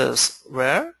instances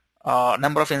were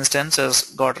number of instances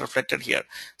got reflected here.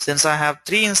 Since I have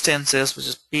 3 instances, which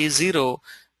is P0,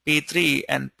 P3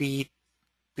 and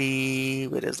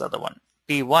where is the other one?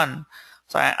 P1.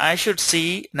 So I should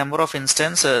see number of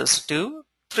instances to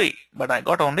 3, but I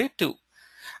got only 2.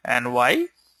 And why?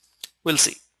 We'll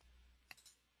see.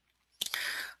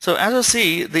 So as you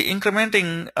see, the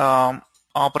incrementing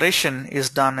operation is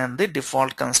done in the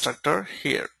default constructor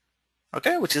here,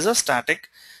 okay, which is a static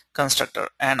constructor.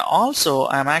 And also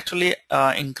I'm actually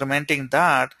incrementing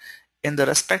that in the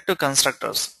respective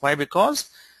constructors. Why? Because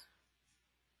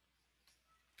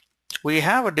we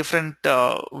have a different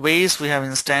ways we have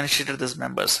instantiated these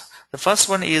members. The first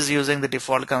one is using the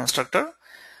default constructor,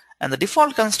 and the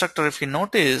default constructor, if you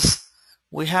notice,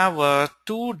 we have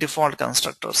 2 default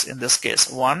constructors in this case.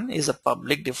 One is a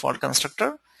public default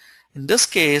constructor. In this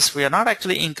case, we are not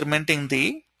actually incrementing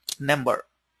the number,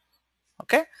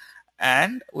 okay,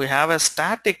 and we have a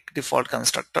static default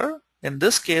constructor. In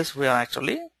this case, we are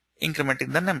actually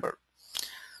incrementing the number.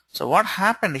 So what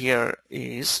happened here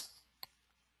is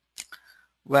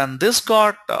when this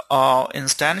got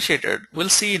instantiated, we'll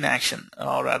see in action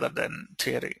rather than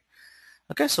theory.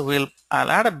 Okay, so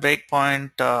I'll add a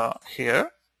breakpoint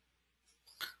here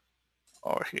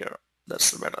or here.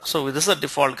 That's better. So this is a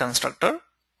default constructor,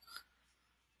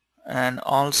 and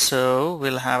also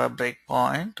we'll have a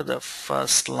breakpoint to the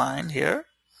first line here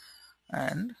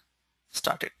and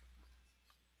start it.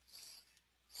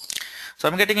 So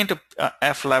I'm getting into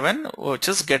F11, which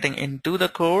is getting into the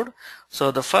code.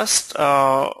 So the first,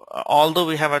 although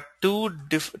we have two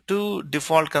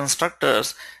default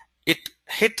constructors, it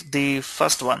hit the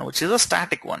first one, which is a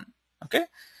static one. Okay,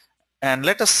 and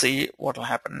let us see what will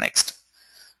happen next.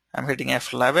 I'm hitting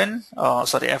F11,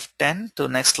 sorry, F10 to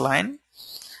next line,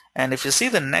 and if you see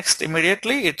the next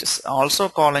immediately, it is also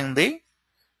calling the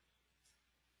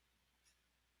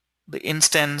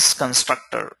instance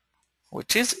constructor,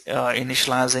 which is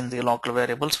initializing the local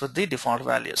variables with the default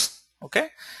values.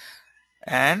 Okay,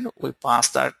 and we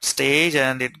passed that stage,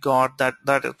 and it got that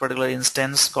particular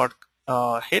instance got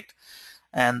hit,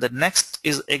 and the next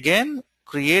is again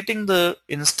creating the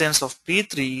instance of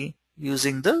P3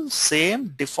 using the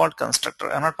same default constructor.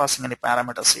 I'm not passing any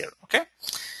parameters here. Okay,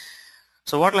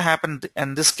 so what will happen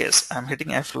in this case? I'm hitting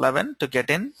F11 to get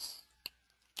in.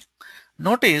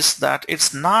 Notice that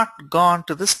it's not gone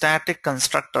to the static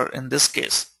constructor in this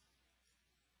case.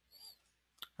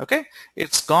 Okay,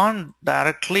 it's gone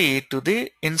directly to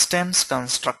the instance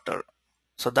constructor.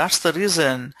 So that's the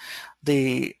reason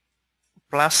the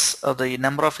plus the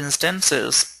number of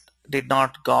instances did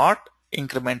not got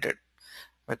incremented,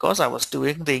 because I was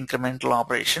doing the incremental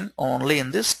operation only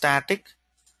in the static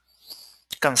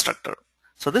constructor.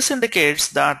 So this indicates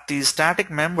that the static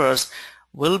members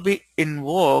will be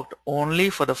invoked only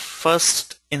for the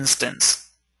first instance.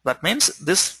 That means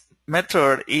this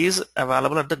method is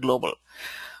available at the global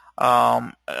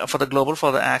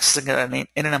for the accessing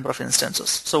any number of instances.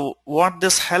 So what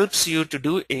this helps you to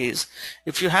do is,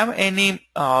 if you have any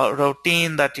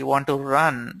routine that you want to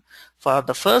run for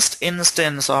the first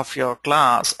instance of your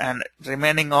class and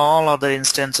remaining all other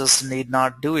instances need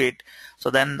not do it, so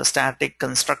then the static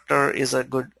constructor is a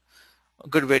good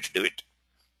way to do it.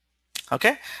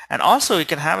 Okay, and also you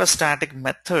can have a static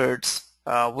methods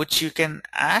which you can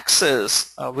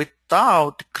access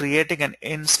without creating an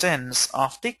instance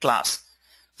of the class.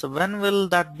 So when will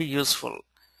that be useful?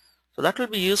 So that will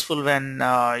be useful when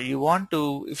you want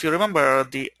to, if you remember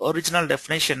the original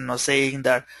definition of saying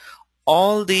that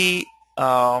all the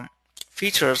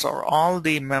features or all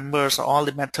the members or all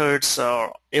the methods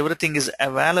or everything is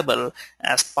available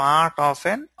as part of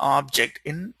an object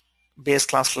in base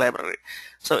class library.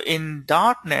 So in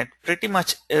 .NET, pretty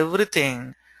much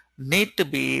everything need to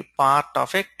be part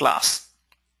of a class.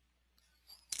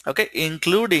 Okay,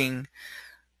 including,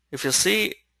 if you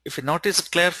see, if you notice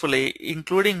it carefully,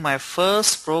 including my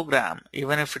first program,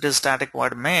 even if it is static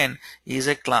void main, is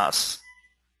a class.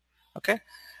 Okay,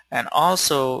 and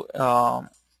also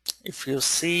if you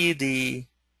see the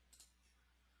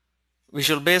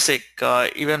Visual Basic,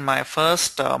 even my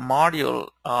first module,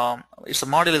 it's a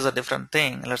module is a different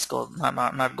thing. Let's go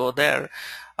not go there.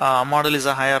 Module is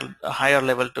a higher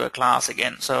level to a class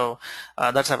again. So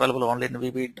that's available only in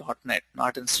VB.NET,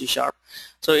 not in C#.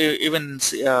 So even in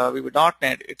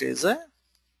VB.NET, it is a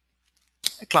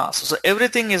class. So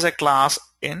everything is a class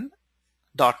in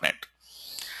 .NET.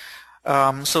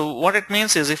 So what it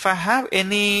means is, if I have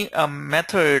any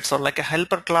methods or like a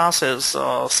helper classes,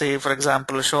 say for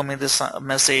example, show me this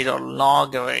message or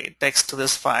log away text to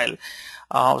this file.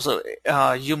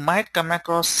 You might come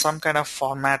across some kind of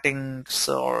formatting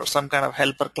or some kind of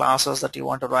helper classes that you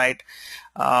want to write,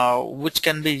 which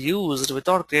can be used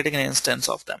without creating an instance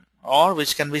of them, or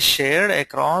which can be shared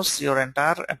across your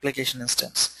entire application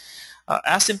instance.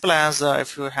 As simple as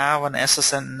if you have an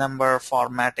SSN number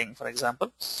formatting, for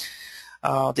example.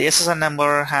 The SSN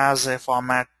number has a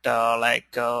format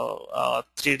like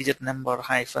 3-digit number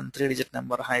hyphen 3-digit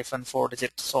number hyphen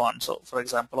 4-digit, so on. So for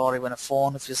example, or even a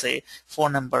phone, if you say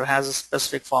phone number has a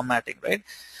specific formatting, right?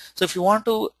 So if you want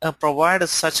to provide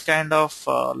such kind of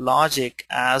logic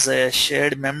as a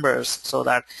shared members, so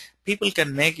that people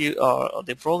can make you,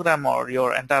 the program or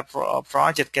your entire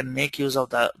project can make use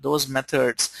of those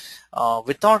methods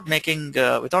without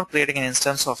creating an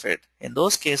instance of it. In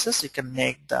those cases, you can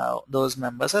make those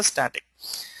members as static.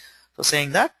 So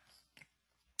saying that,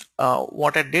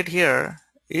 what I did here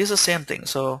is the same thing.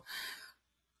 So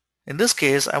in this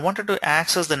case, I wanted to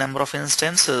access the number of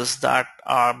instances that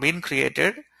are being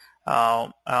created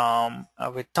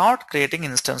without creating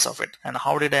an instance of it. And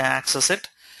how did I access it?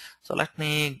 So let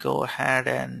me go ahead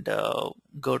and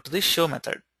go to the show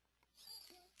method.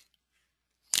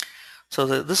 So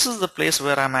this is the place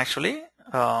where I'm actually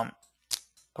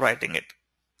writing it.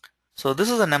 So this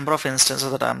is the number of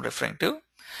instances that I'm referring to.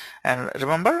 And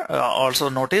remember, also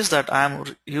notice that I'm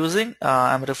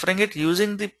referring it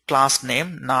using the class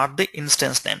name, not the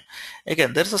instance name.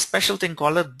 Again, there's a special thing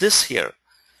called this here.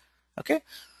 Okay,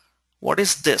 what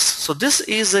is this? So this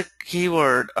is a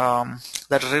keyword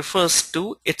that refers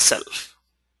to itself.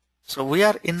 So we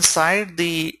are inside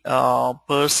the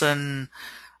person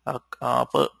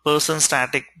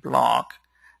static block,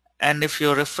 and if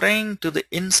you're referring to the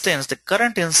instance, the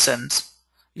current instance,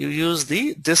 you use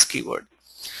this keyword.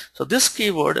 So this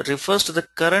keyword refers to the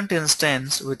current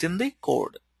instance within the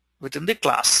code, within the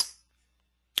class.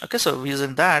 Okay, so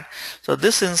using that, so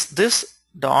this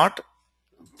dot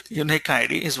unique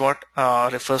ID is what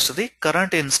refers to the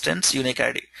current instance unique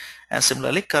ID, and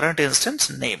similarly current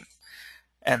instance name.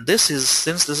 And this is,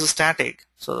 since this is static,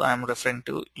 so I'm referring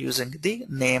to using the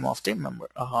name of the member,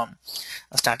 a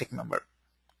static member.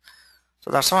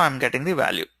 So that's how I'm getting the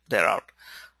value there out.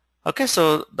 Okay,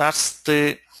 so that's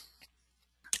the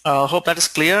hope that is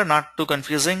clear, not too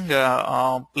confusing.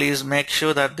 Please make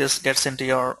sure that this gets into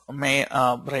your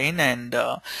brain and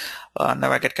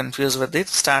never get confused with it.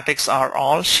 Statics are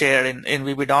all shared in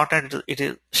VB.NET. It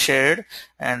is shared,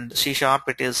 and C#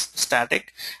 it is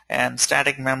static, and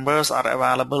static members are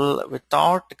available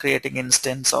without creating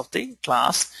instance of the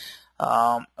class,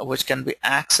 which can be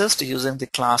accessed using the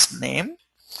class name.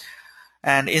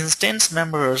 And instance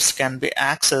members can be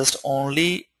accessed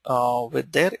only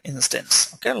with their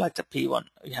instance. Okay, like the P1,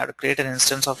 you have to create an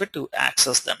instance of it to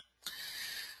access them.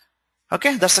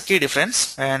 Okay, that's the key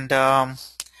difference. And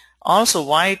also,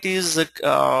 why it is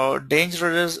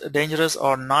dangerous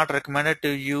or not recommended to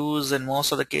use in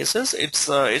most of the cases.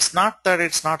 It's not that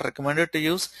it's not recommended to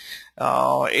use.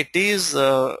 It is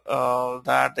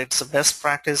that it's a best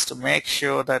practice to make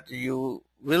sure that you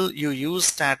use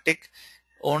static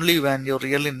only when you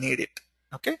really need it.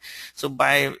 Okay, so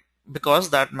because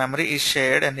that memory is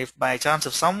shared, and if by chance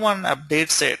if someone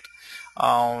updates it,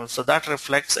 so that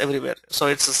reflects everywhere. So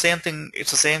it's the same thing, it's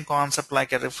the same concept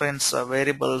like a reference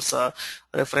variables,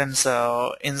 reference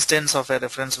instance of a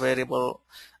reference variable,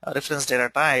 reference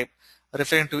data type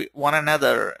referring to one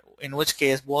another, in which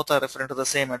case both are referring to the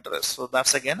same address. So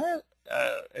that's again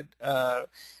a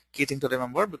key thing to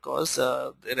remember, because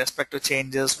the respective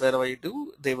changes wherever you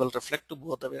do, they will reflect to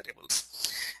both the variables.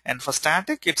 And for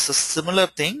static, it's a similar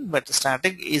thing, but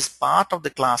static is part of the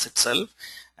class itself,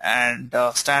 and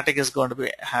static is going to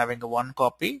be having one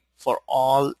copy for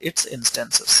all its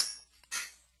instances.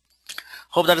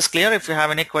 Hope that is clear. If you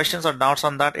have any questions or doubts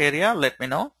on that area, let me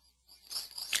know.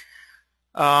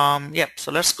 Yep,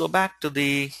 so let's go back to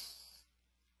the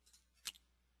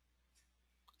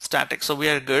static. So we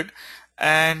are good.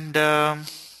 And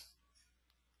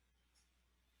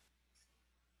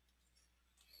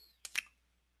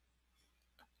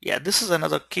yeah, this is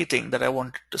another key thing that I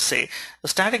wanted to say. The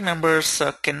static members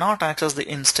cannot access the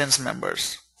instance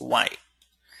members. Why?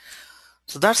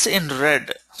 So that's in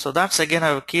red. So that's again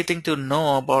a key thing to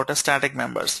know about a static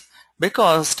members,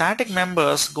 because static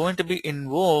members going to be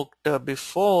invoked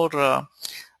before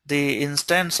the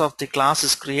instance of the class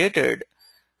is created.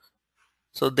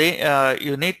 So they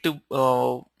you need to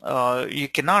you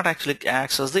cannot actually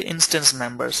access the instance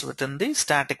members within the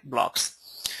static blocks.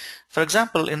 For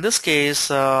example, in this case,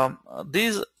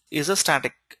 this is a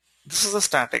static. This is a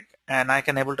static, and I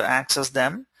can able to access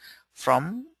them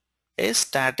from a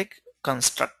static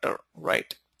constructor,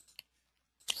 right?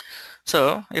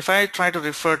 So if I try to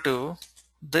refer to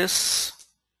this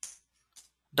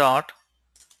dot,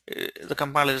 the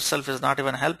compiler itself is not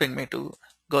even helping me to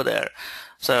go there.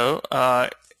 So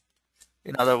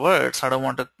in other words, I don't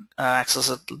want to access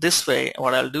it this way.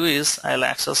 What I'll do is I'll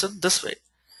access it this way.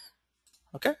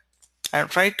 Okay, and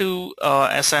try to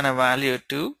assign a value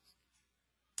to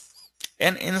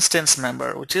an instance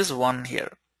member, which is 1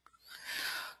 here.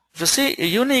 If you see, a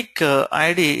unique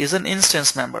ID is an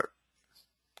instance member,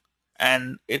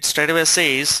 and it straight away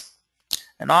says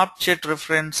an object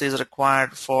reference is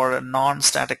required for a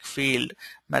non-static field,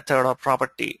 method, or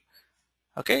property.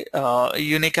 Okay, a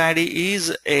unique ID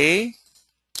is a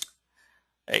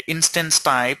instance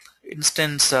type,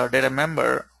 instance data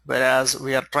member, whereas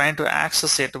we are trying to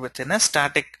access it within a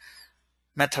static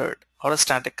method or a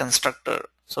static constructor.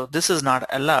 So this is not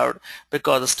allowed,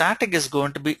 because the static is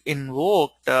going to be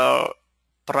invoked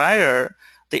prior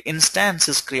the instance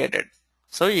is created.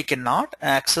 So you cannot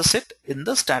access it in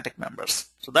the static members.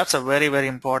 So that's a very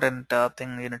important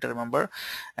thing you need to remember.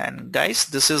 And guys,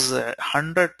 this is a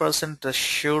 100% a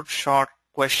sure shot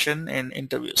question in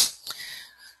interviews.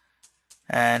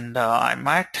 And I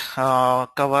might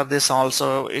cover this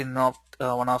also in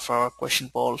one of our question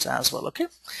polls as well. Okay,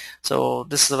 so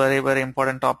this is a very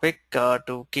important topic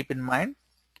to keep in mind.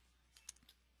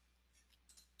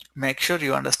 Make sure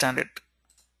you understand it.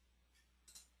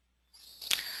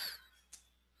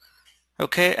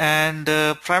 Okay, and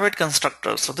private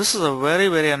constructors. So this is a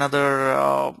very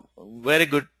another very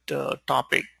good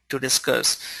topic to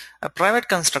discuss. Private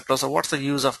constructors, or what's the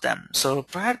use of them? So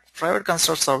private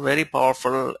constructors are very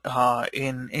powerful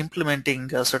in implementing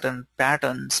certain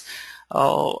patterns.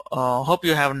 Hope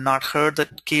you have not heard the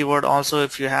keyword. Also,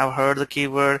 if you have heard the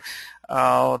keyword,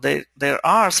 there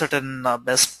are certain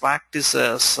best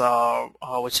practices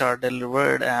which are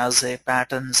delivered as a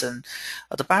patterns, and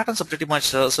the patterns are pretty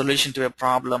much a solution to a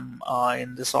problem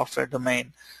in the software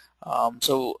domain.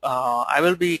 I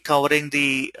will be covering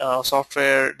the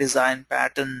software design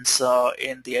patterns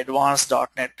in the advanced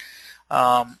 .NET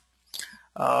um,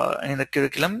 in the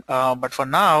curriculum. But for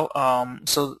now,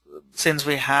 so since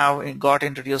we have got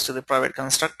introduced to the private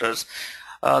constructors,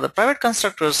 the private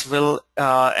constructors will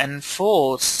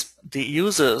enforce the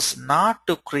users not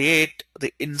to create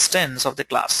the instance of the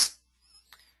class.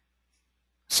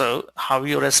 So how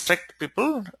you restrict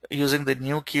people using the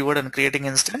new keyword and creating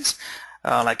instance,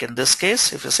 like in this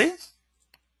case, if you see,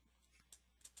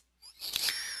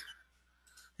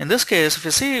 in this case, if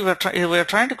you see, we're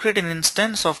trying to create an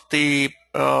instance of the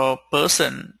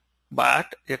person,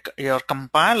 but your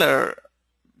compiler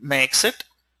makes it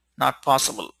not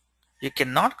possible. You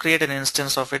cannot create an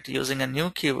instance of it using a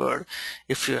new keyword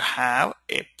if you have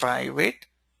a private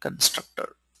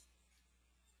constructor.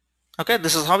 Okay,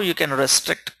 this is how you can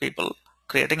restrict people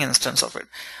creating instance of it.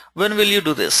 When will you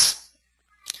do this?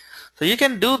 So you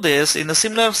can do this in a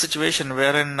similar situation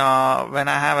wherein when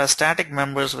I have a static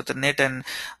members with a init, and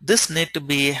this need to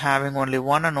be having only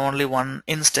one and only one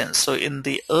instance. So in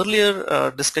the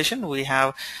earlier discussion, we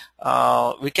can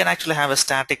actually have a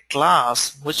static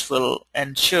class which will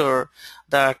ensure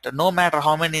that no matter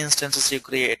how many instances you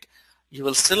create, you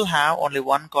will still have only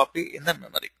one copy in the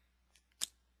memory.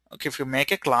 Okay, if you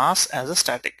make a class as a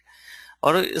static,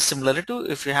 or similarly to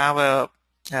if you have a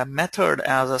method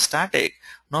as a static,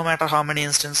 no matter how many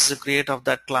instances you create of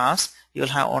that class, you'll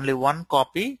have only one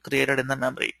copy created in the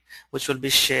memory, which will be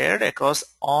shared across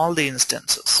all the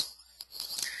instances.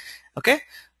 Okay,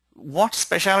 what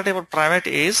specialty about private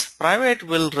is, private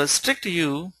will restrict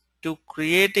you to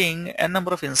creating a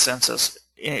number of instances.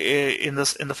 In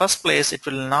the first place, it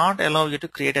will not allow you to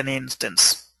create any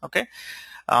instance. Okay,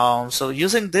 so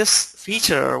using this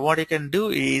feature, what you can do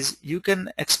is you can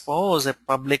expose a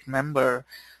public member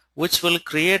which will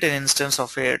create an instance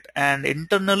of it and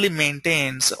internally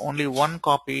maintains only one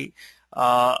copy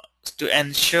to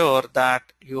ensure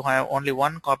that you have only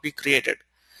one copy created.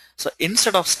 So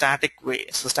instead of static way,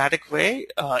 so static way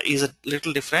is a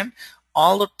little different.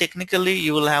 Although technically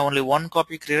you will have only one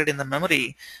copy created in the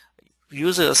memory,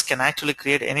 users can actually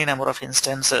create any number of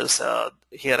instances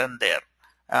here and there.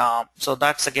 So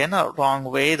that's again a wrong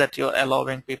way that you're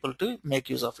allowing people to make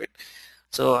use of it.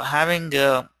 So having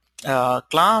a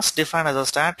class defined as a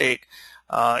static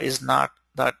is not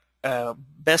that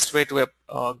best way to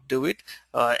do it.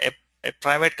 A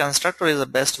private constructor is the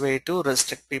best way to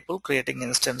restrict people creating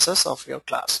instances of your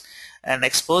class. And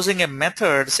exposing a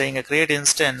method saying a create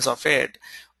instance of it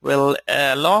will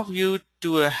allow you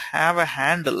to have a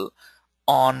handle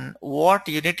on what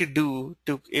you need to do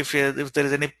to if there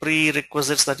is any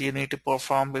prerequisites that you need to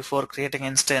perform before creating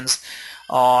instance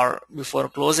or before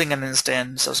closing an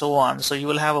instance or so on. So you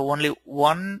will have only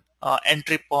one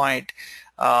entry point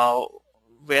uh,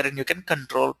 wherein you can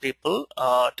control people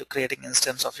to creating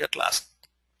instance of your class.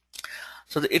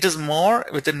 So it is more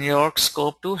within your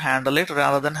scope to handle it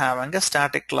rather than having a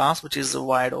static class which is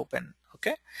wide open.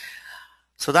 Okay,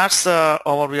 so that's the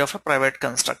overview of a private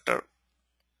constructor.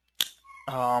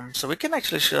 So we can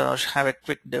actually have a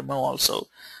quick demo also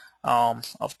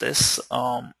of this.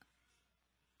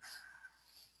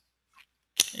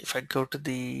 If I go to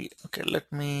the, okay,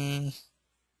 let me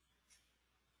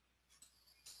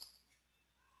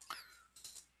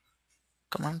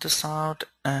comment this out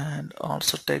and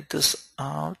also take this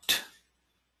out.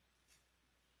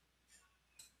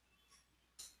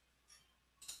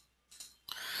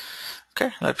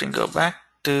 Okay, let me go back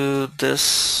to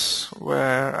this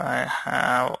where I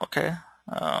have, okay.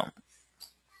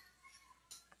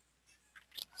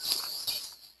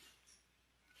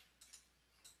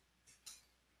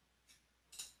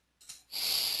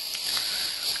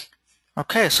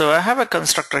 Okay, so I have a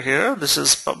constructor here. This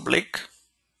is public,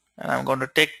 and I'm going to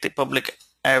take the public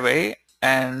away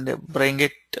and bring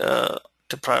it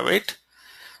to private.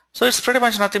 So it's pretty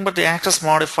much nothing but the access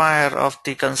modifier of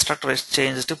the constructor is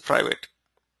changed to private.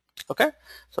 Okay,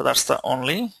 so that's the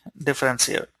only difference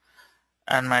here,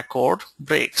 and my code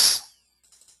breaks.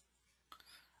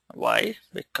 Why?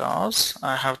 Because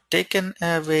I have taken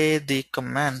away the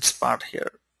commands part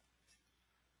here.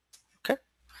 Okay,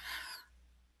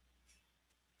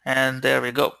 and there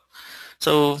we go.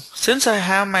 So since I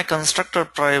have my constructor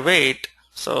private,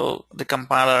 so the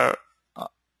compiler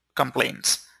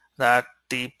complains that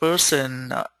the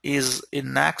person is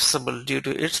inaccessible due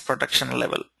to its protection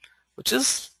level, which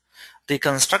is the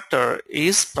constructor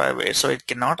is private, so it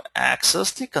cannot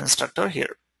access the constructor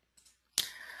here.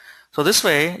 So this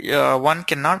way, one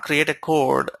cannot create a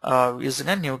code using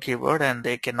a new keyword, and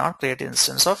they cannot create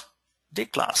instance of the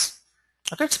class.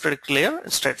 Okay, it's pretty clear,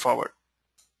 it's straightforward.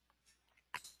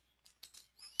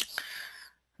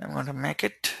 I'm going to make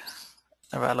it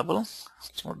available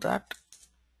so that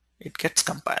it gets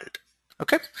compiled.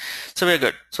 Okay, so we're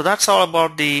good. So that's all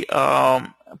about the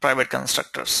private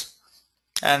constructors,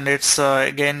 and it's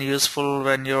again useful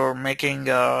when you're making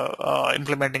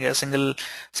implementing a single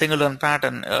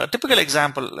pattern. Typical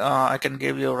example I can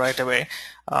give you right away.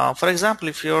 For example,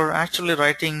 if you're actually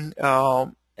writing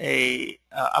a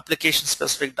application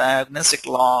specific diagnostic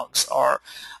logs, or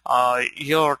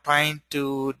you're trying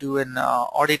to do an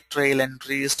audit trail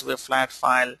entries to a flat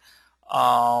file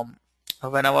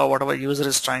whenever whatever user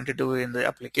is trying to do in the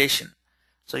application.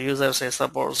 So user says,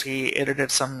 suppose he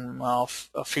edited some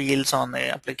fields on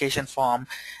the application form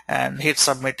and hit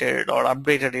submitted or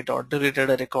updated it or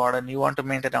deleted a record, and you want to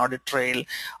maintain an audit trail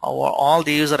or all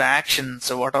the user actions,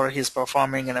 so whatever he's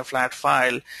performing in a flat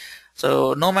file.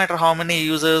 So no matter how many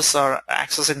users are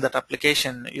accessing that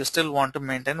application, you still want to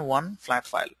maintain one flat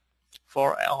file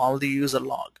for all the user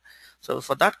log. So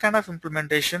for that kind of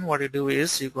implementation, what you do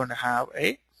is you're going to have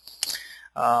a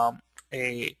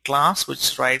class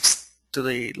which writes to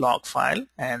the log file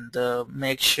and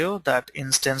make sure that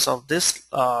instance of this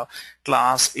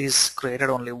class is created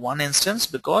only one instance,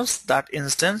 because that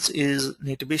instance is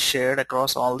need to be shared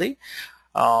across all the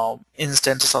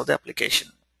instances of the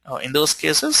application. In those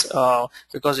cases,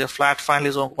 because your flat file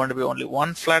is going to be only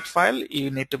one flat file, you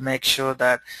need to make sure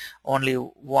that only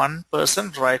one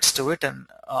person writes to it and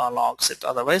logs it.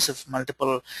 Otherwise, if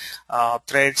multiple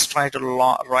threads try to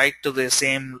write to the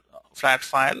same flat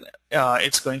file,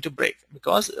 it's going to break,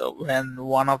 because when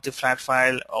one of the flat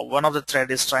file or one of the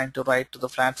thread is trying to write to the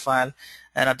flat file,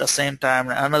 and at the same time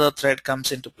another thread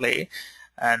comes into play,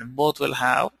 and both will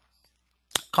have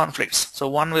conflicts. So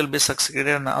one will be succeeded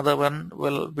and the other one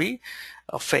will be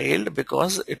failed,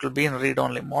 because it will be in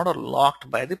read-only mode or locked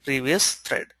by the previous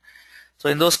thread. So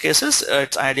in those cases,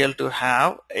 it's ideal to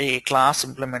have a class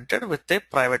implemented with a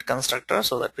private constructor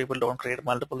so that people don't create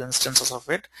multiple instances of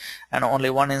it, and only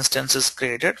one instance is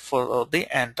created for the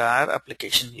entire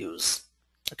application use.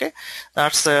 Okay,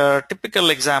 that's a typical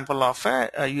example of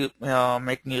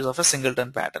making use of a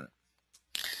singleton pattern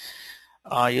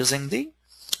using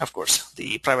of course,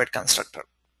 the private constructor.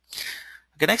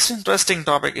 Okay, next interesting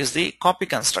topic is the copy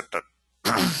constructor.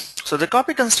 So the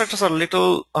copy constructors are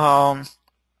little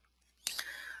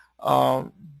uh,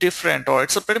 different, or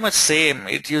it's a pretty much same.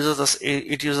 It uses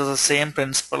the same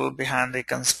principle behind the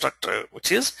constructor,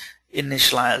 which is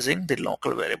initializing the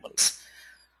local variables.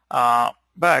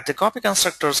 But the copy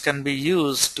constructors can be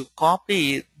used to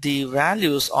copy the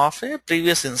values of a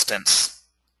previous instance.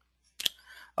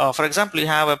 For example, you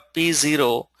have a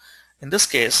P0. In this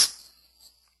case,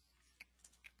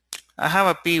 I have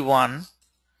a P1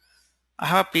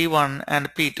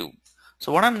 and P2.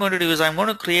 So what I'm going to do is I'm going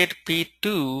to create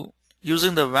P2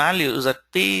 using the values that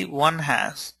P1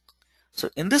 has. So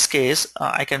in this case,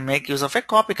 I can make use of a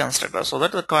copy constructor so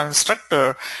that the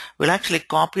constructor will actually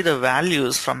copy the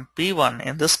values from P1,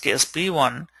 in this case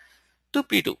P1, to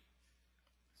P2.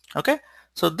 Okay,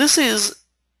 so this is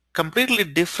completely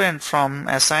different from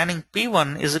assigning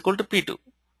P1 is equal to P2.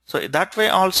 So that way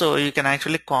also you can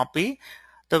actually copy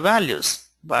the values,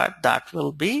 but that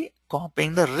will be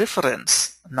copying the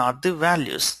reference, not the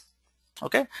values.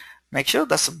 Okay, make sure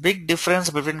that's a big difference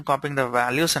between copying the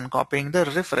values and copying the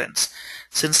reference.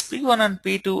 Since P1 and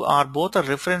P2 are both a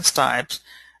reference types,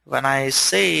 when I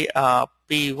say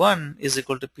P1 is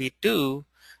equal to P2,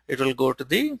 it will go to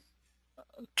the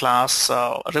class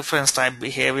reference type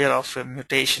behavior of a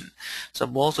mutation. So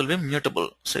both will be mutable.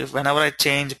 So if whenever I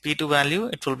change P2 value,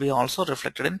 it will be also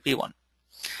reflected in P1.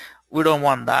 We don't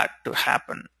want that to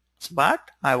happen,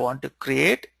 but I want to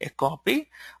create a copy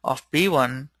of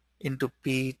P1 into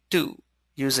P2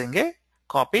 using a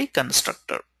copy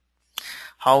constructor.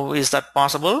 How is that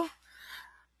possible?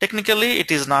 Technically,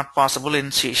 it is not possible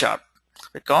in C#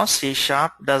 because C#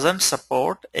 doesn't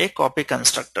support a copy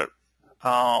constructor,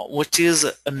 which is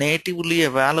natively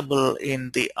available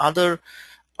in the other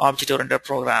object-oriented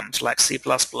programs like C++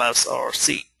 or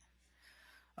C.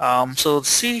 So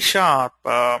C#,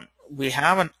 we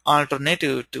have an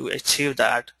alternative to achieve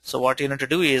that. So what you need to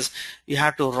do is you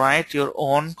have to write your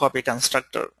own copy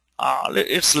constructor.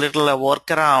 It's little a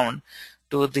workaround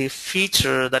to the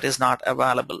feature that is not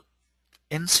available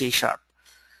in C#.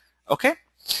 Okay,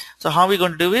 so how we're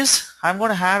going to do is I'm going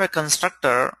to have a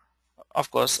constructor,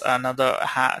 of course,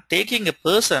 taking a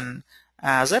person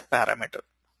as a parameter.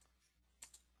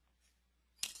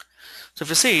 So if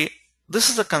you see, this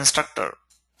is a constructor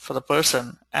for the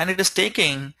person, and it is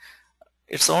taking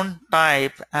its own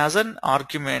type as an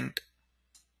argument.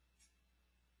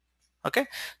 Okay,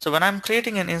 so when I'm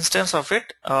creating an instance of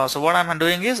it, so what I'm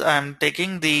doing is I'm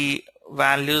taking the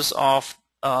values of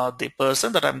the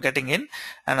person that I'm getting in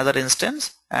another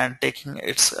instance and taking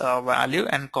its value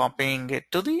and copying it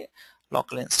to the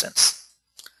local instance.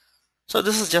 So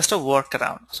this is just a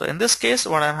workaround. So in this case,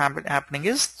 what I'm happening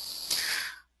is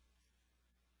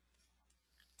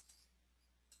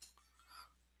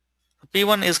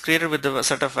P1 is created with the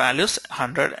set of values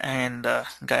 100 and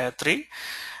Gayatri,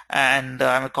 and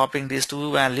I'm copying these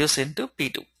two values into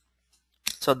P2.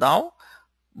 So now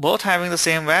both having the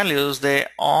same values, they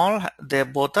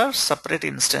both are separate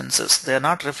instances. They are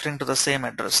not referring to the same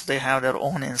address. They have their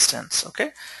own instance.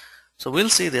 Okay, so we'll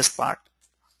see this part.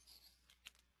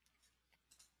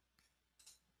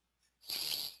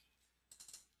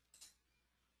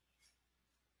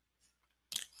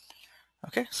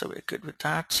 Okay, so we're good with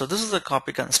that. So this is the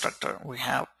copy constructor we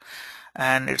have,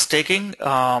 and it's taking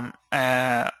a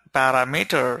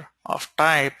parameter of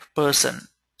type person.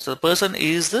 So the person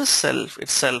is the self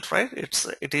itself, right?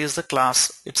 It is the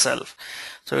class itself.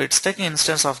 So it's taking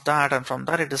instance of that, and from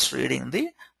that it is reading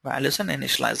the values and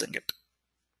initializing it.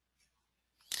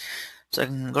 So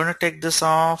I'm going to take this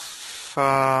off,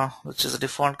 which is the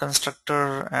default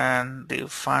constructor, and the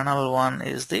final one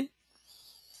is the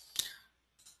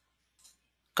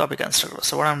copy constructor.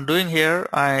 So what I'm doing here,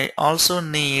 I also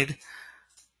need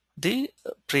the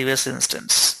previous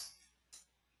instance.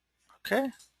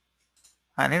 Okay,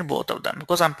 I need both of them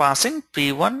because I'm passing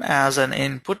P1 as an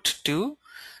input to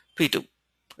P2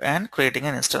 and creating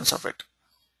an instance of it.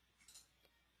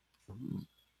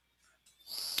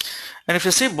 And if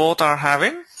you see, both are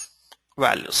having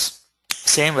values,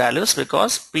 same values,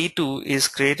 because P2 is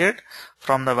created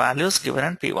from the values given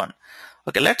in P1.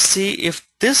 Okay, let's see if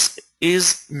this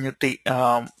is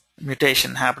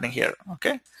mutation happening here.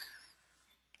 Okay,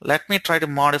 let me try to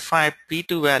modify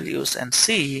P2 values and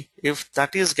see if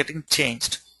that is getting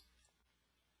changed.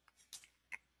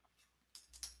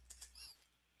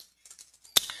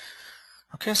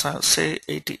 Okay, so I'll say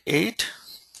 88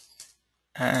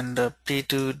 and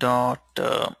p2 dot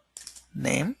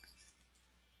name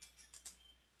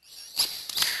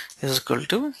is equal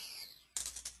to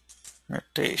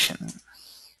mutation.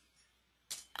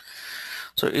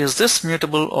 So is this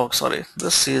mutable? Oh, sorry,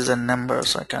 this is a number,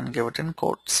 so I can give it in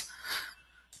quotes.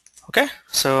 Okay,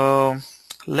 so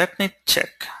let me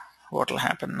check what will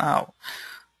happen now.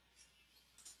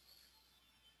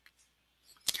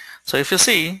 So if you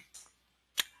see,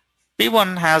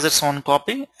 P1 has its own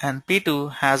copy and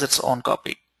P2 has its own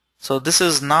copy. So this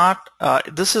is not,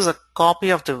 this is a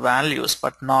copy of the values,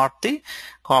 but not the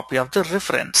copy of the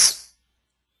reference.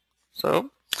 So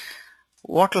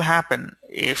what will happen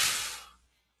if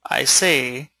I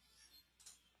say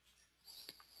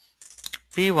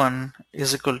P1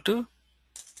 is equal to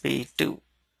P2?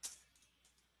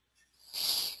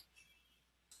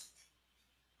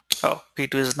 Oh,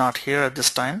 P2 is not here at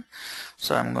this time.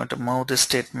 So I'm going to move this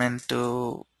statement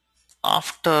to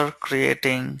after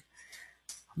creating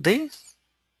the,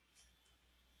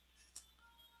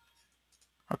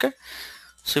 okay.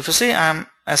 So if you see, I'm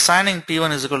assigning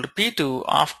P1 is equal to P2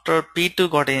 after P2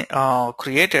 got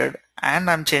created, and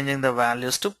I'm changing the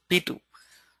values to P2.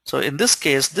 So in this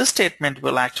case, this statement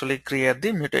will actually create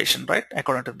the mutation, right,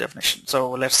 according to the definition.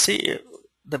 So let's see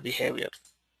the behavior.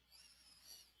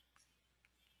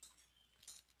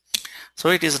 So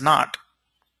it is not.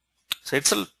 So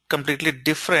it's a completely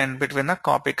different between a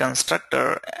copy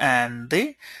constructor and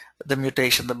the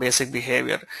mutation, the basic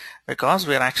behavior, because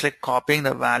we are actually copying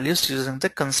the values using the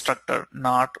constructor,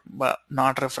 not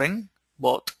referring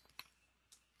both.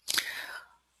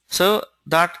 So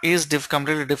that is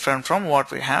completely different from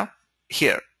what we have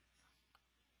here.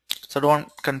 So don't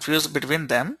confuse between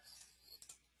them.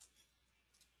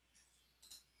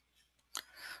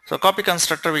 So copy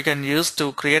constructor we can use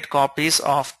to create copies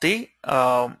of the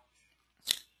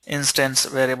instance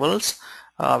variables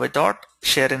without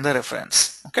sharing the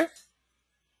reference. Okay.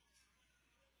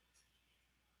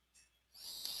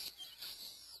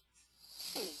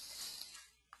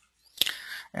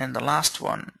 And the last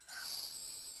one.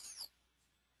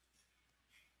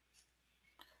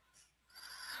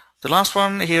 The last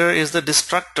one here is the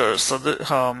destructors.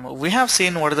 So we have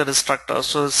seen what are the destructors.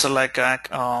 So it's like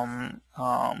a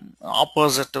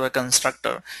opposite to a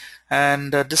constructor.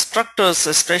 And destructors,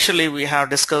 especially, we have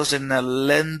discussed in a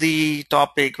lengthy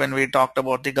topic when we talked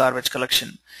about the garbage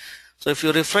collection. So if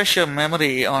you refresh your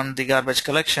memory on the garbage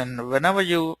collection, whenever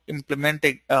you implement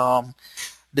a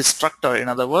destructor, in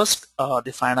other words,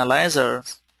 the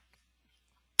finalizer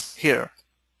here.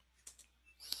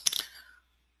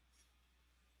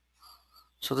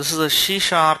 So this is a C#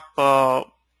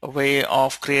 way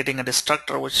of creating a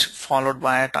destructor, which followed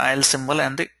by a tile symbol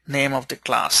and the name of the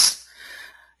class.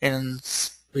 In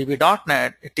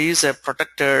VB.NET, it is a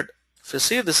protected. If you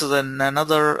see, this is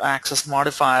another access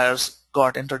modifiers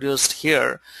got introduced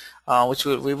here, which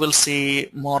we will see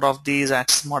more of these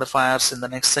access modifiers in the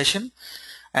next session.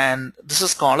 And this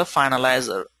is called a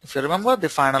finalizer. If you remember the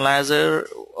finalizer,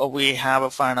 we have a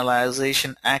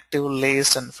finalization active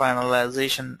list and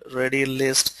finalization ready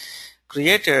list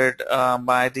created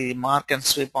by the mark and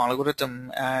sweep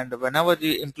algorithm. And whenever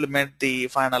you implement the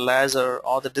finalizer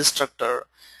or the destructor,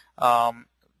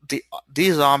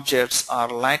 these objects are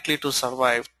likely to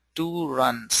survive two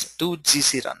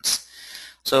GC runs.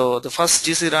 So the first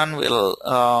GC run will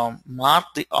mark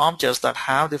the objects that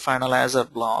have the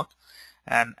finalizer block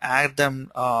and add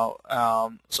them.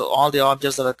 So all the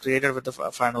objects that are created with the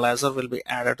finalizer will be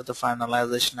added to the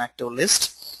finalization active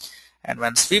list. And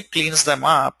when sweep cleans them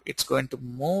up, it's going to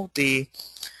move the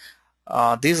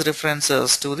these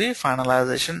references to the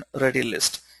finalization ready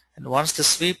list. And once the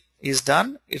sweep is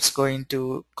done, it's going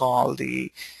to call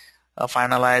the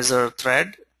finalizer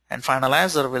thread, and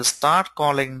finalizer will start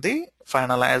calling the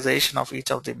finalization of each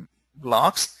of the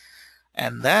blocks,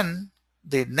 and then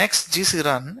the next GC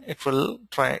run it will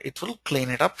clean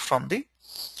it up from the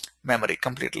memory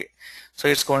completely. So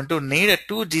it's going to need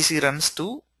two GC runs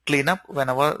to clean up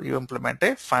whenever you implement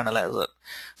a finalizer.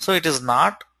 So it is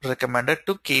not recommended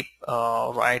to keep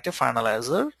write a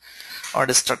finalizer or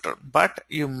destructor, but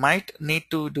you might need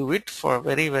to do it for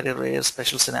very rare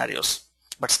special scenarios.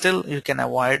 But still you can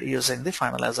avoid using the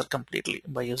finalizer completely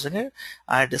by using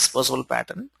a disposable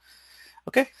pattern.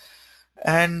 Okay.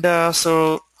 And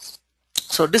so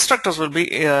destructors will be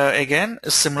again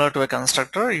similar to a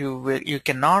constructor. You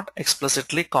cannot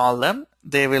explicitly call them.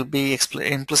 They will be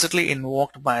implicitly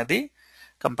invoked by the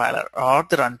compiler or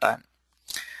the runtime.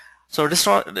 So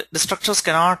destructors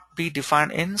cannot be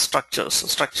defined in structures.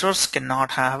 Structures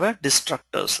cannot have a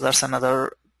destructors. That's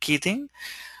another key thing.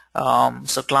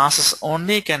 So classes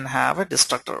only can have a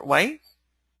destructor. Why?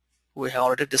 We have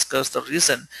already discussed the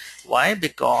reason. Why?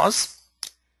 Because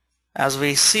as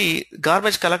we see,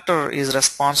 garbage collector is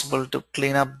responsible to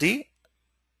clean up the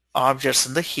objects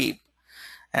in the heap.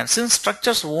 And since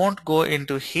structures won't go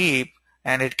into heap,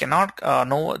 and it cannot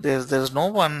no there's no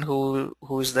one who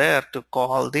is there to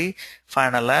call the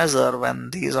finalizer when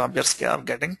these objects are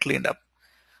getting cleaned up.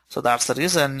 So that's the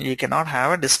reason you cannot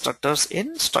have a destructors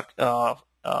in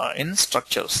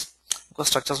structures, because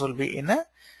structures will be in a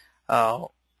uh,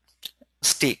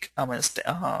 stack,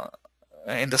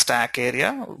 in the stack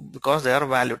area, because they are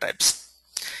value types.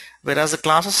 Whereas the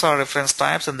classes are reference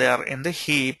types and they are in the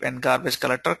heap, and garbage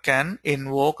collector can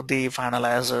invoke the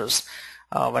finalizers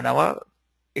whenever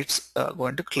it's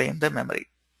going to claim the memory.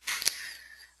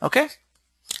 Okay.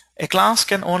 A class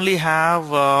can only have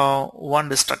one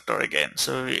destructor again.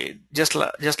 So just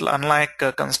unlike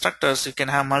constructors, you can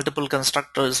have multiple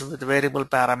constructors with variable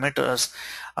parameters.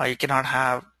 You cannot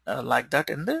have like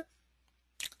that in the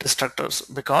destructors,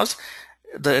 because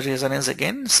the reason is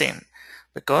again same,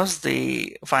 because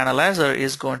the finalizer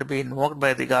is going to be invoked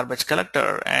by the garbage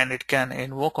collector, and it can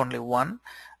invoke only one,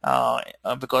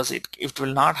 because it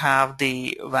will not have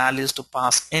the values to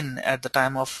pass in at the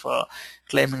time of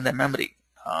claiming the memory.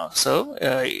 So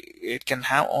it can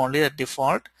have only a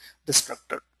default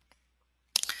destructor.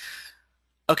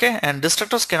 Okay, and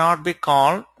destructors cannot be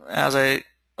called, as I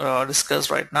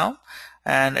discussed right now,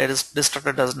 and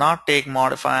destructor does not take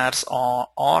modifiers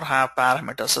or have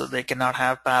parameters. So they cannot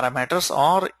have parameters,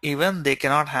 or even they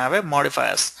cannot have a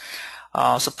modifiers.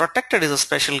 So protected is a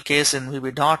special case in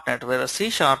VB.NET, whereas C#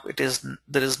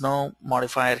 there is no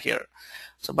modifier here.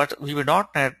 So but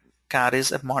VB.NET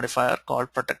carries a modifier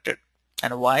called protected.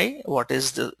 And why? What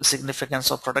is the significance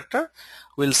of protector?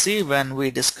 We'll see when we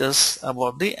discuss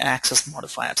about the access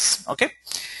modifiers. Okay,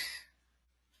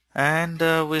 and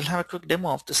we'll have a quick demo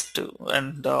of this too.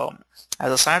 And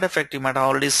as a side effect, you might have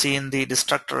already seen the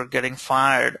destructor getting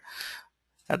fired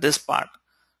at this part.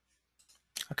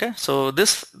 Okay, so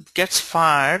this gets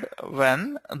fired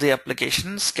when the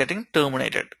application is getting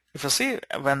terminated. If you see,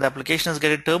 when the application is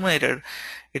getting terminated,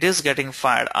 it is getting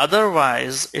fired.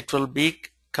 Otherwise, it will be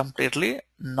completely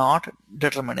not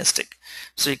deterministic.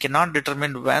 So you cannot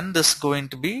determine when this is going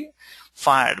to be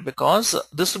fired, because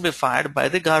this will be fired by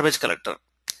the garbage collector.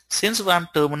 Since I'm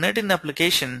terminating the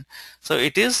application, so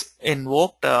it is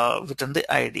invoked within the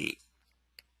IDE.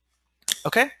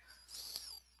 Okay.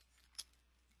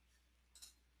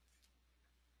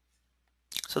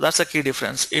 So that's a key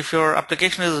difference. If your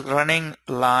application is running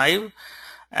live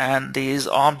and these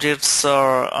objects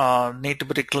are need to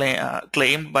be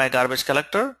claimed by garbage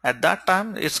collector, at that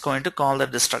time it's going to call the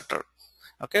destructor,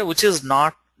 okay, which is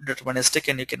not deterministic,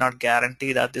 and you cannot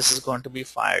guarantee that this is going to be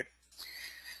fired.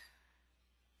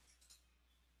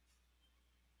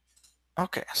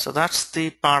 Okay, so that's the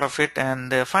part of it.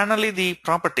 And finally, the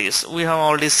properties. We have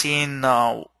already seen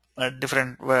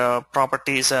different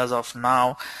properties as of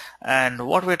now, and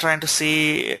what we're trying to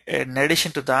see in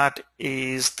addition to that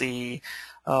is the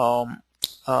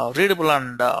readable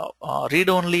and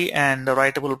read-only and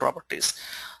writable properties.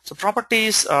 So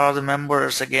properties are the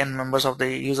members of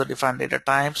the user-defined data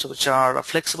types, which are a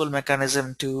flexible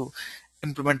mechanism to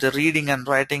implement the reading and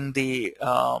writing the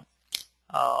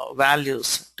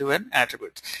values to an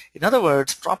attribute. In other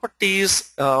words,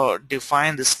 properties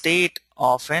define the state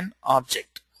of an object.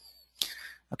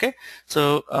 Okay,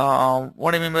 so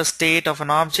what do you mean by state of an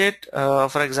object?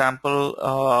 For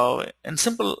example, in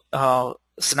simple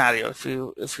scenario, if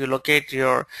you locate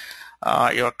your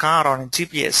car on a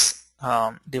GPS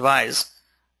device,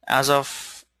 as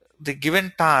of the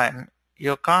given time,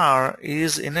 your car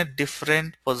is in a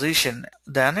different position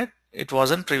than it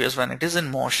was in previous when it is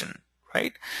in motion,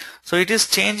 right? So it is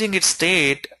changing its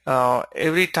state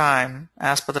every time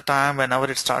as per the time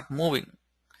whenever it starts moving.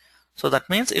 So that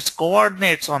means its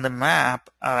coordinates on the map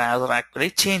are actually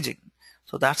changing.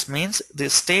 So that means the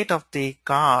state of the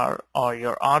car or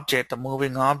your object, the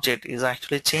moving object, is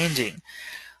actually changing.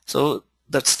 So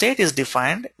that state is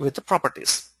defined with the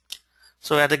properties.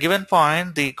 So at a given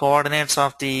point, the coordinates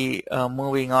of the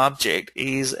moving object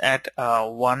is at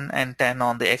 1 and 10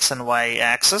 on the x and y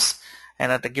axis,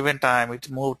 and at a given time it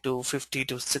moved to 50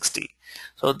 to 60.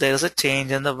 So there is a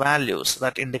change in the values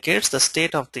that indicates the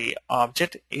state of the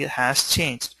object has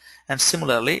changed. And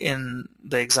similarly, in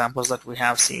the examples that we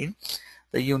have seen,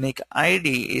 the unique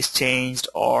ID is changed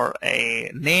or a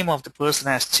name of the person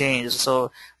has changed,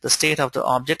 so the state of the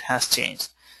object has changed.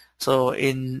 So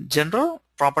in general,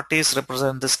 properties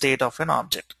represent the state of an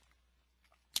object.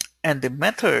 And the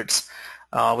methods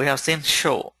we have seen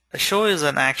show. A show is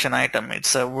an action item.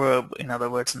 It's a verb, in other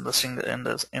words, in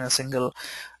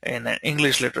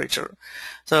English literature.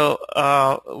 So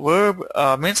verb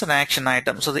means an action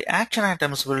item. So the action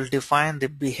items will define the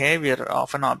behavior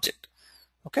of an object.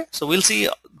 Okay, so we'll see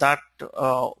that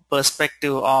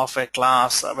perspective of a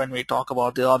class when we talk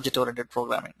about the object-oriented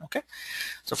programming. Okay,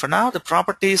 so for now, the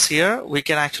properties here, we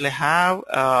can actually have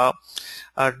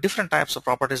different types of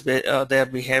properties. Their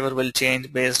behavior will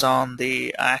change based on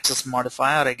the access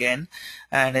modifier again,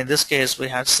 and in this case we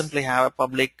have simply have a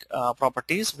public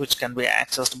properties which can be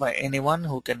accessed by anyone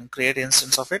who can create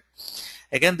instance of it.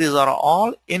 Again, these are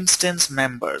all instance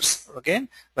members. Okay,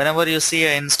 whenever you see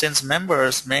an instance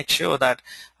members, make sure that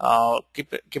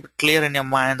keep it clear in your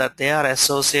mind that they are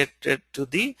associated to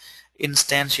the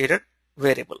instantiated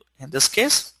variable. In this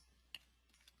case,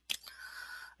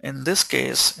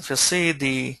 if you see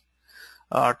the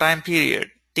time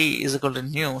period t is equal to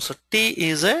new, so t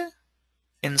is a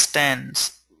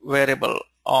instance variable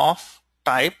of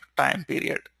type time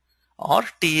period, or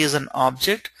t is an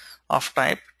object of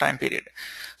type time period.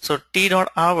 So t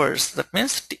dot hours, that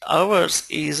means hours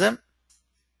is a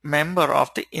member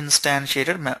of the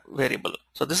instantiated variable.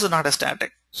 So this is not a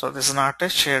static, so this is not a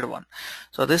shared one.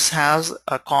 So this has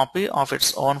a copy of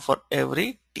its own for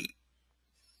every t.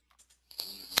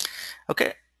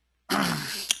 Okay.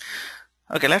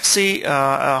 Okay, let's see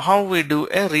how we do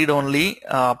a read-only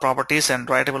properties and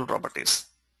writable properties.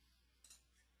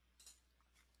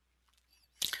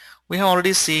 We have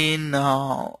already seen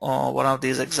one of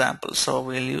these examples, so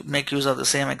we'll make use of the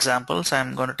same examples.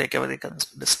 I'm going to take away the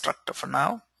destructor for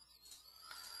now.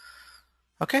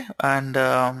 Okay, and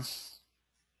I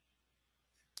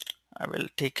will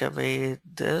take away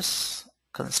this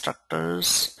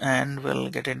constructors and we'll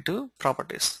get into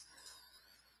properties.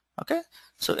 Okay,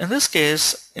 so in this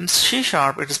case, in C#,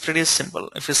 it is pretty simple.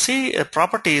 If you see, a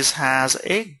properties has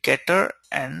a getter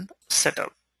and setter.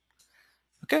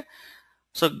 Okay,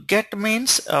 so get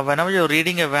means whenever you're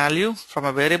reading a value from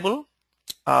a variable,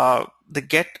 the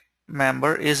get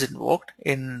member is invoked.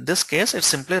 In this case, it's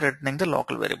simply returning the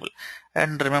local variable.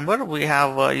 And remember, we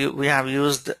have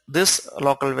used this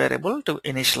local variable to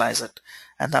initialize it,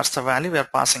 and that's the value we are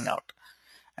passing out.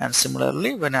 And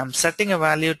similarly, when I'm setting a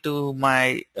value to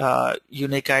my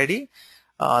unique ID,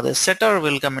 the setter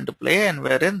will come into play, and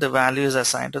wherein the value is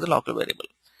assigned to the local variable.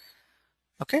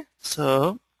 Okay,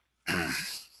 so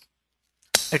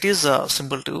it is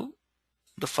simple to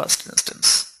the first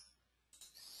instance.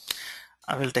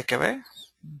 I will take away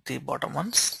the bottom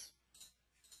ones.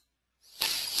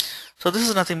 So this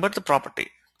is nothing but the property.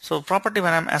 So property,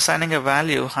 when I'm assigning a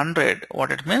value 100,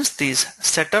 what it means, this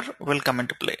setter will come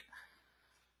into play.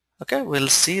 Okay, we'll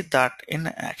see that in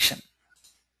action.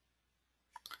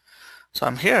 So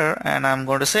I'm here and I'm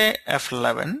going to say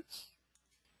F11.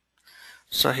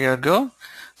 So here we go.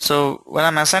 So when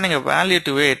I'm assigning a value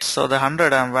to it, so the 100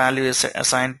 value is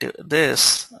assigned to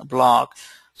this block.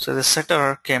 So the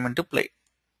setter came into play.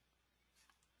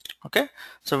 Okay,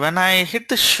 so when I hit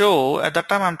the show, at that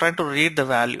time I'm trying to read the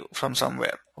value from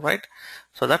somewhere, right?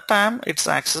 So that time it's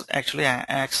actually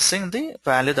accessing the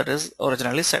value that is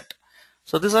originally set.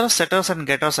 So these are setters and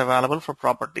getters available for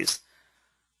properties.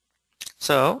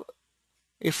 So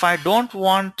if I don't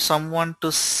want someone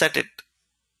to set it,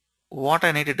 what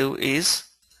I need to do is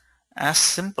as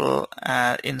simple.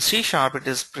 In C# it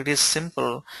is pretty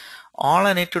simple. All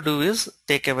I need to do is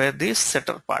take away the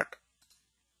setter part.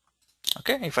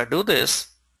 Okay, if I do this,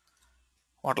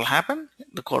 what will happen?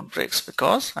 The code breaks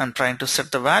because I'm trying to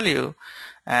set the value,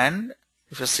 and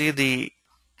if you see the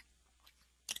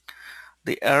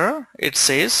error, it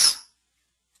says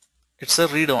it's a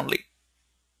read-only.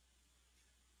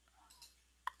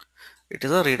 It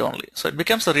is a read-only. So it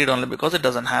becomes a read-only because it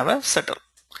doesn't have a setter.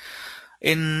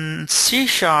 In C#,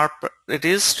 it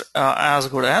is as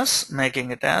good as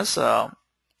making it as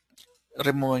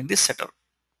removing the setter.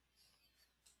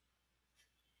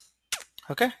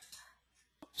 Okay.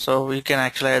 So we can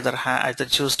actually either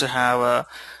choose to have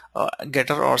a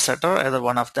getter or setter, either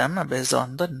one of them, based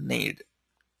on the need.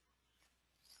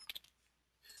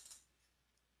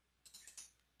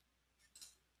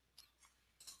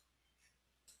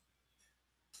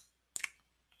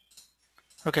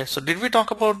 Okay, so did we talk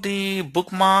about the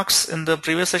bookmarks in the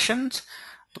previous sessions?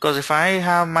 Because if I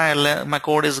have my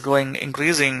code is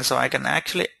increasing, so I can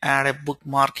actually add a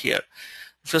bookmark here.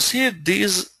 If you see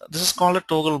this is called a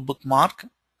toggle bookmark.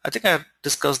 I think I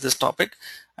discussed this topic.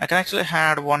 I can actually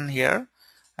add one here,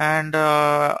 and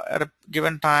at a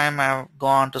given time I've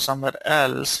gone to somewhere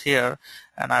else here,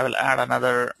 and I will add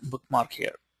another bookmark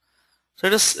here. So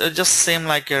it is just same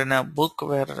like you're in a book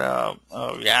where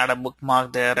you add a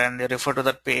bookmark there and you refer to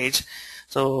that page.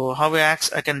 So how I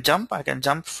can jump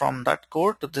from that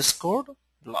code to this code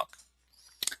block.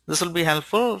 This will be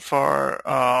helpful for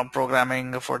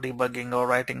programming, for debugging, or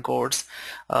writing codes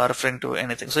referring to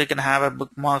anything. So you can have a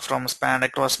bookmark from span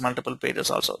across multiple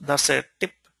pages also. That's a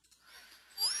tip.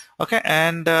 Okay,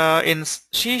 and in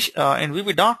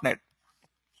VB.NET,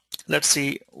 let's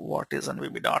see what is in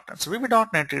VB.NET. So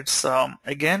VB.NET, it's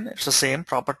again, it's the same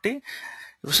property.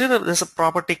 You see that there's a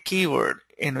property keyword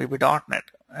in VB.NET,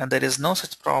 and there is no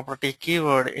such property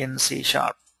keyword in C#.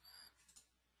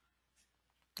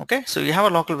 Okay, so you have a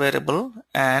local variable,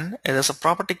 and there's a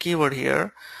property keyword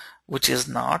here which is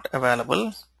not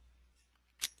available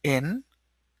in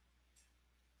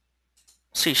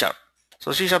C#.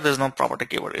 So C# there's no property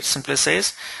keyword. It simply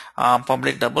says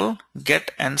public double get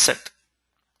and set.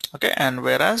 Okay, and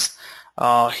whereas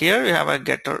here you have a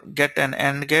get and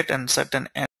end get and set and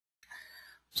end.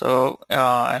 So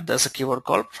and there's a keyword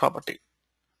called property.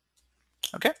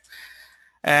 Okay,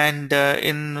 and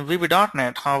in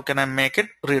VB.NET, how can I make it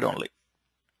read only?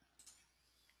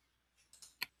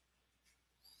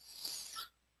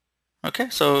 Okay,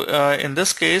 so in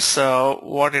this case,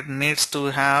 what it needs to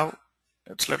have,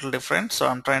 it's a little different. So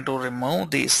I'm trying to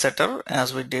remove the setter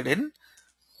as we did in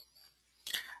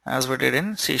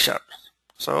C#.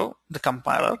 So the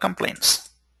compiler complains.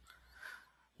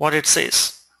 What it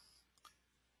says: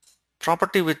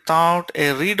 property without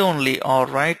a read-only or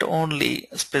write-only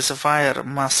specifier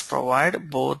must provide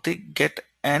both the get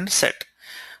and set.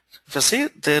 If you see,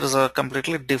 there is a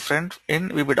completely different in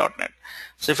VB.NET.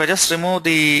 So if I just remove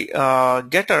the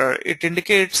getter, it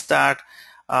indicates that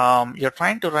you're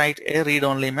trying to write a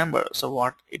read-only member. So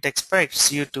what it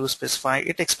expects you to specify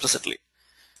it explicitly.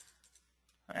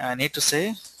 I need to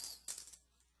say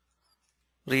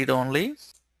read-only.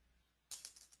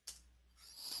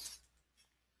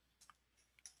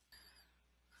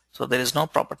 So there is no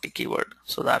property keyword.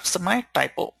 So that's my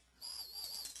typo.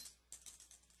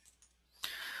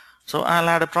 So I'll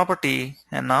add a property,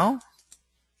 and now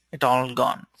it all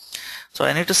gone. So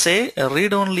I need to say a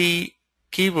read-only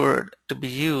keyword to be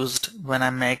used when I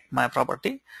make my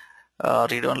property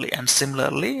read-only. And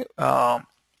similarly,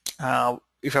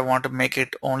 if I want to make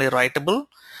it only writable,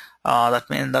 that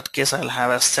means in that case I'll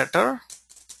have a setter,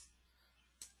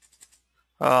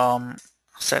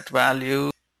 set value.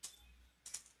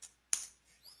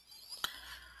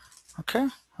 Okay,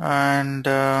 and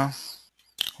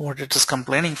what it is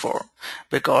complaining for,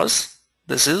 because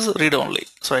this is read-only,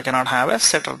 so I cannot have a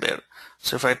setter there.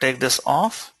 So if I take this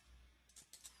off,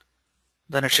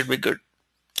 then it should be good.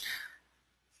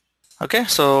 Okay,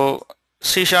 so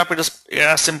C# it is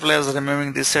as simple as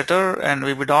removing the setter, and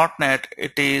VB.NET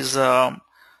it is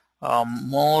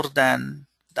more than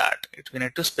that. We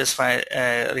need to specify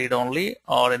a read-only,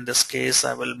 or in this case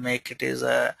I will make it is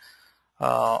a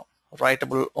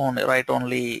writable only,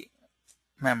 write-only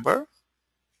member.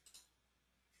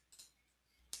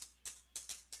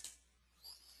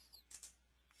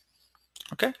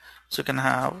 Okay, so you can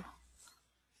have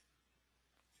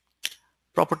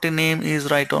property name is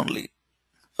write-only.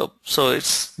 So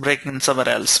it's breaking somewhere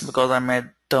else because I may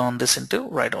turn this into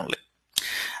write-only.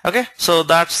 Okay, so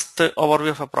that's the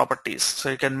overview of properties. So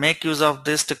you can make use of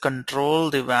this to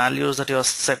control the values that you are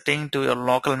setting to your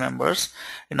local members.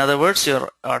 In other words,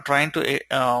 you're trying to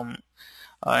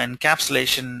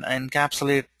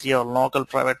encapsulate your local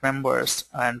private members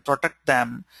and protect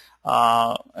them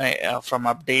from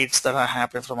updates that are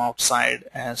happening from outside,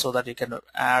 and so that you can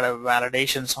add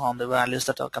validations on the values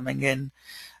that are coming in.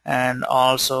 And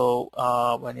also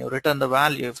when you return the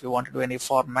value, if you want to do any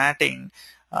formatting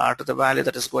to the value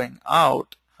that is going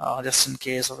out, just in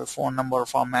case of a phone number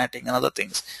formatting and other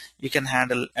things, you can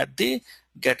handle at the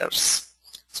getters,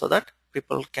 so that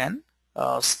people can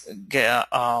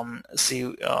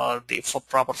see the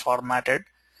proper formatted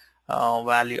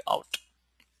value out.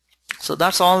 So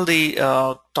that's all the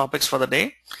topics for the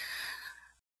day.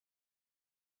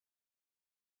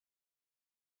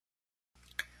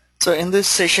 So in this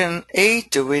session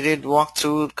 8, we did walk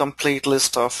through complete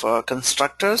list of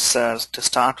constructors. To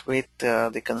start with,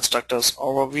 the constructors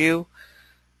overview,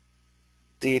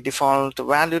 the default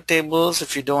value tables.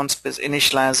 If you don't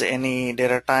initialize any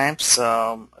data types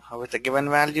with a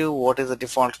given value, what is the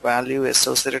default value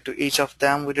associated to each of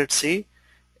them, we did see.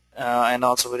 And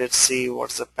also we did see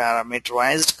what's the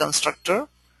parameterized constructor.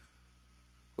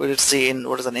 We did see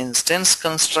what is an instance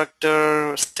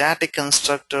constructor, static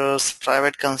constructors,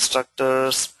 private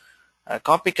constructors,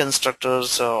 copy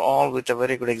constructors, all with a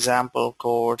very good example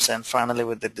codes. And finally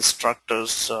with the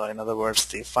destructors, in other words,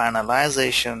 the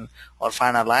finalization or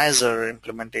finalizer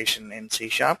implementation in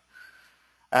C#.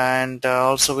 and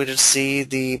also we did see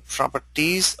the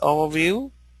properties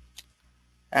overview.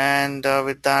 And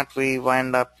with that, we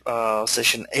wind up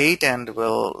session 8, and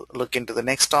we'll look into the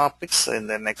next topics in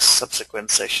the next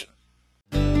subsequent session.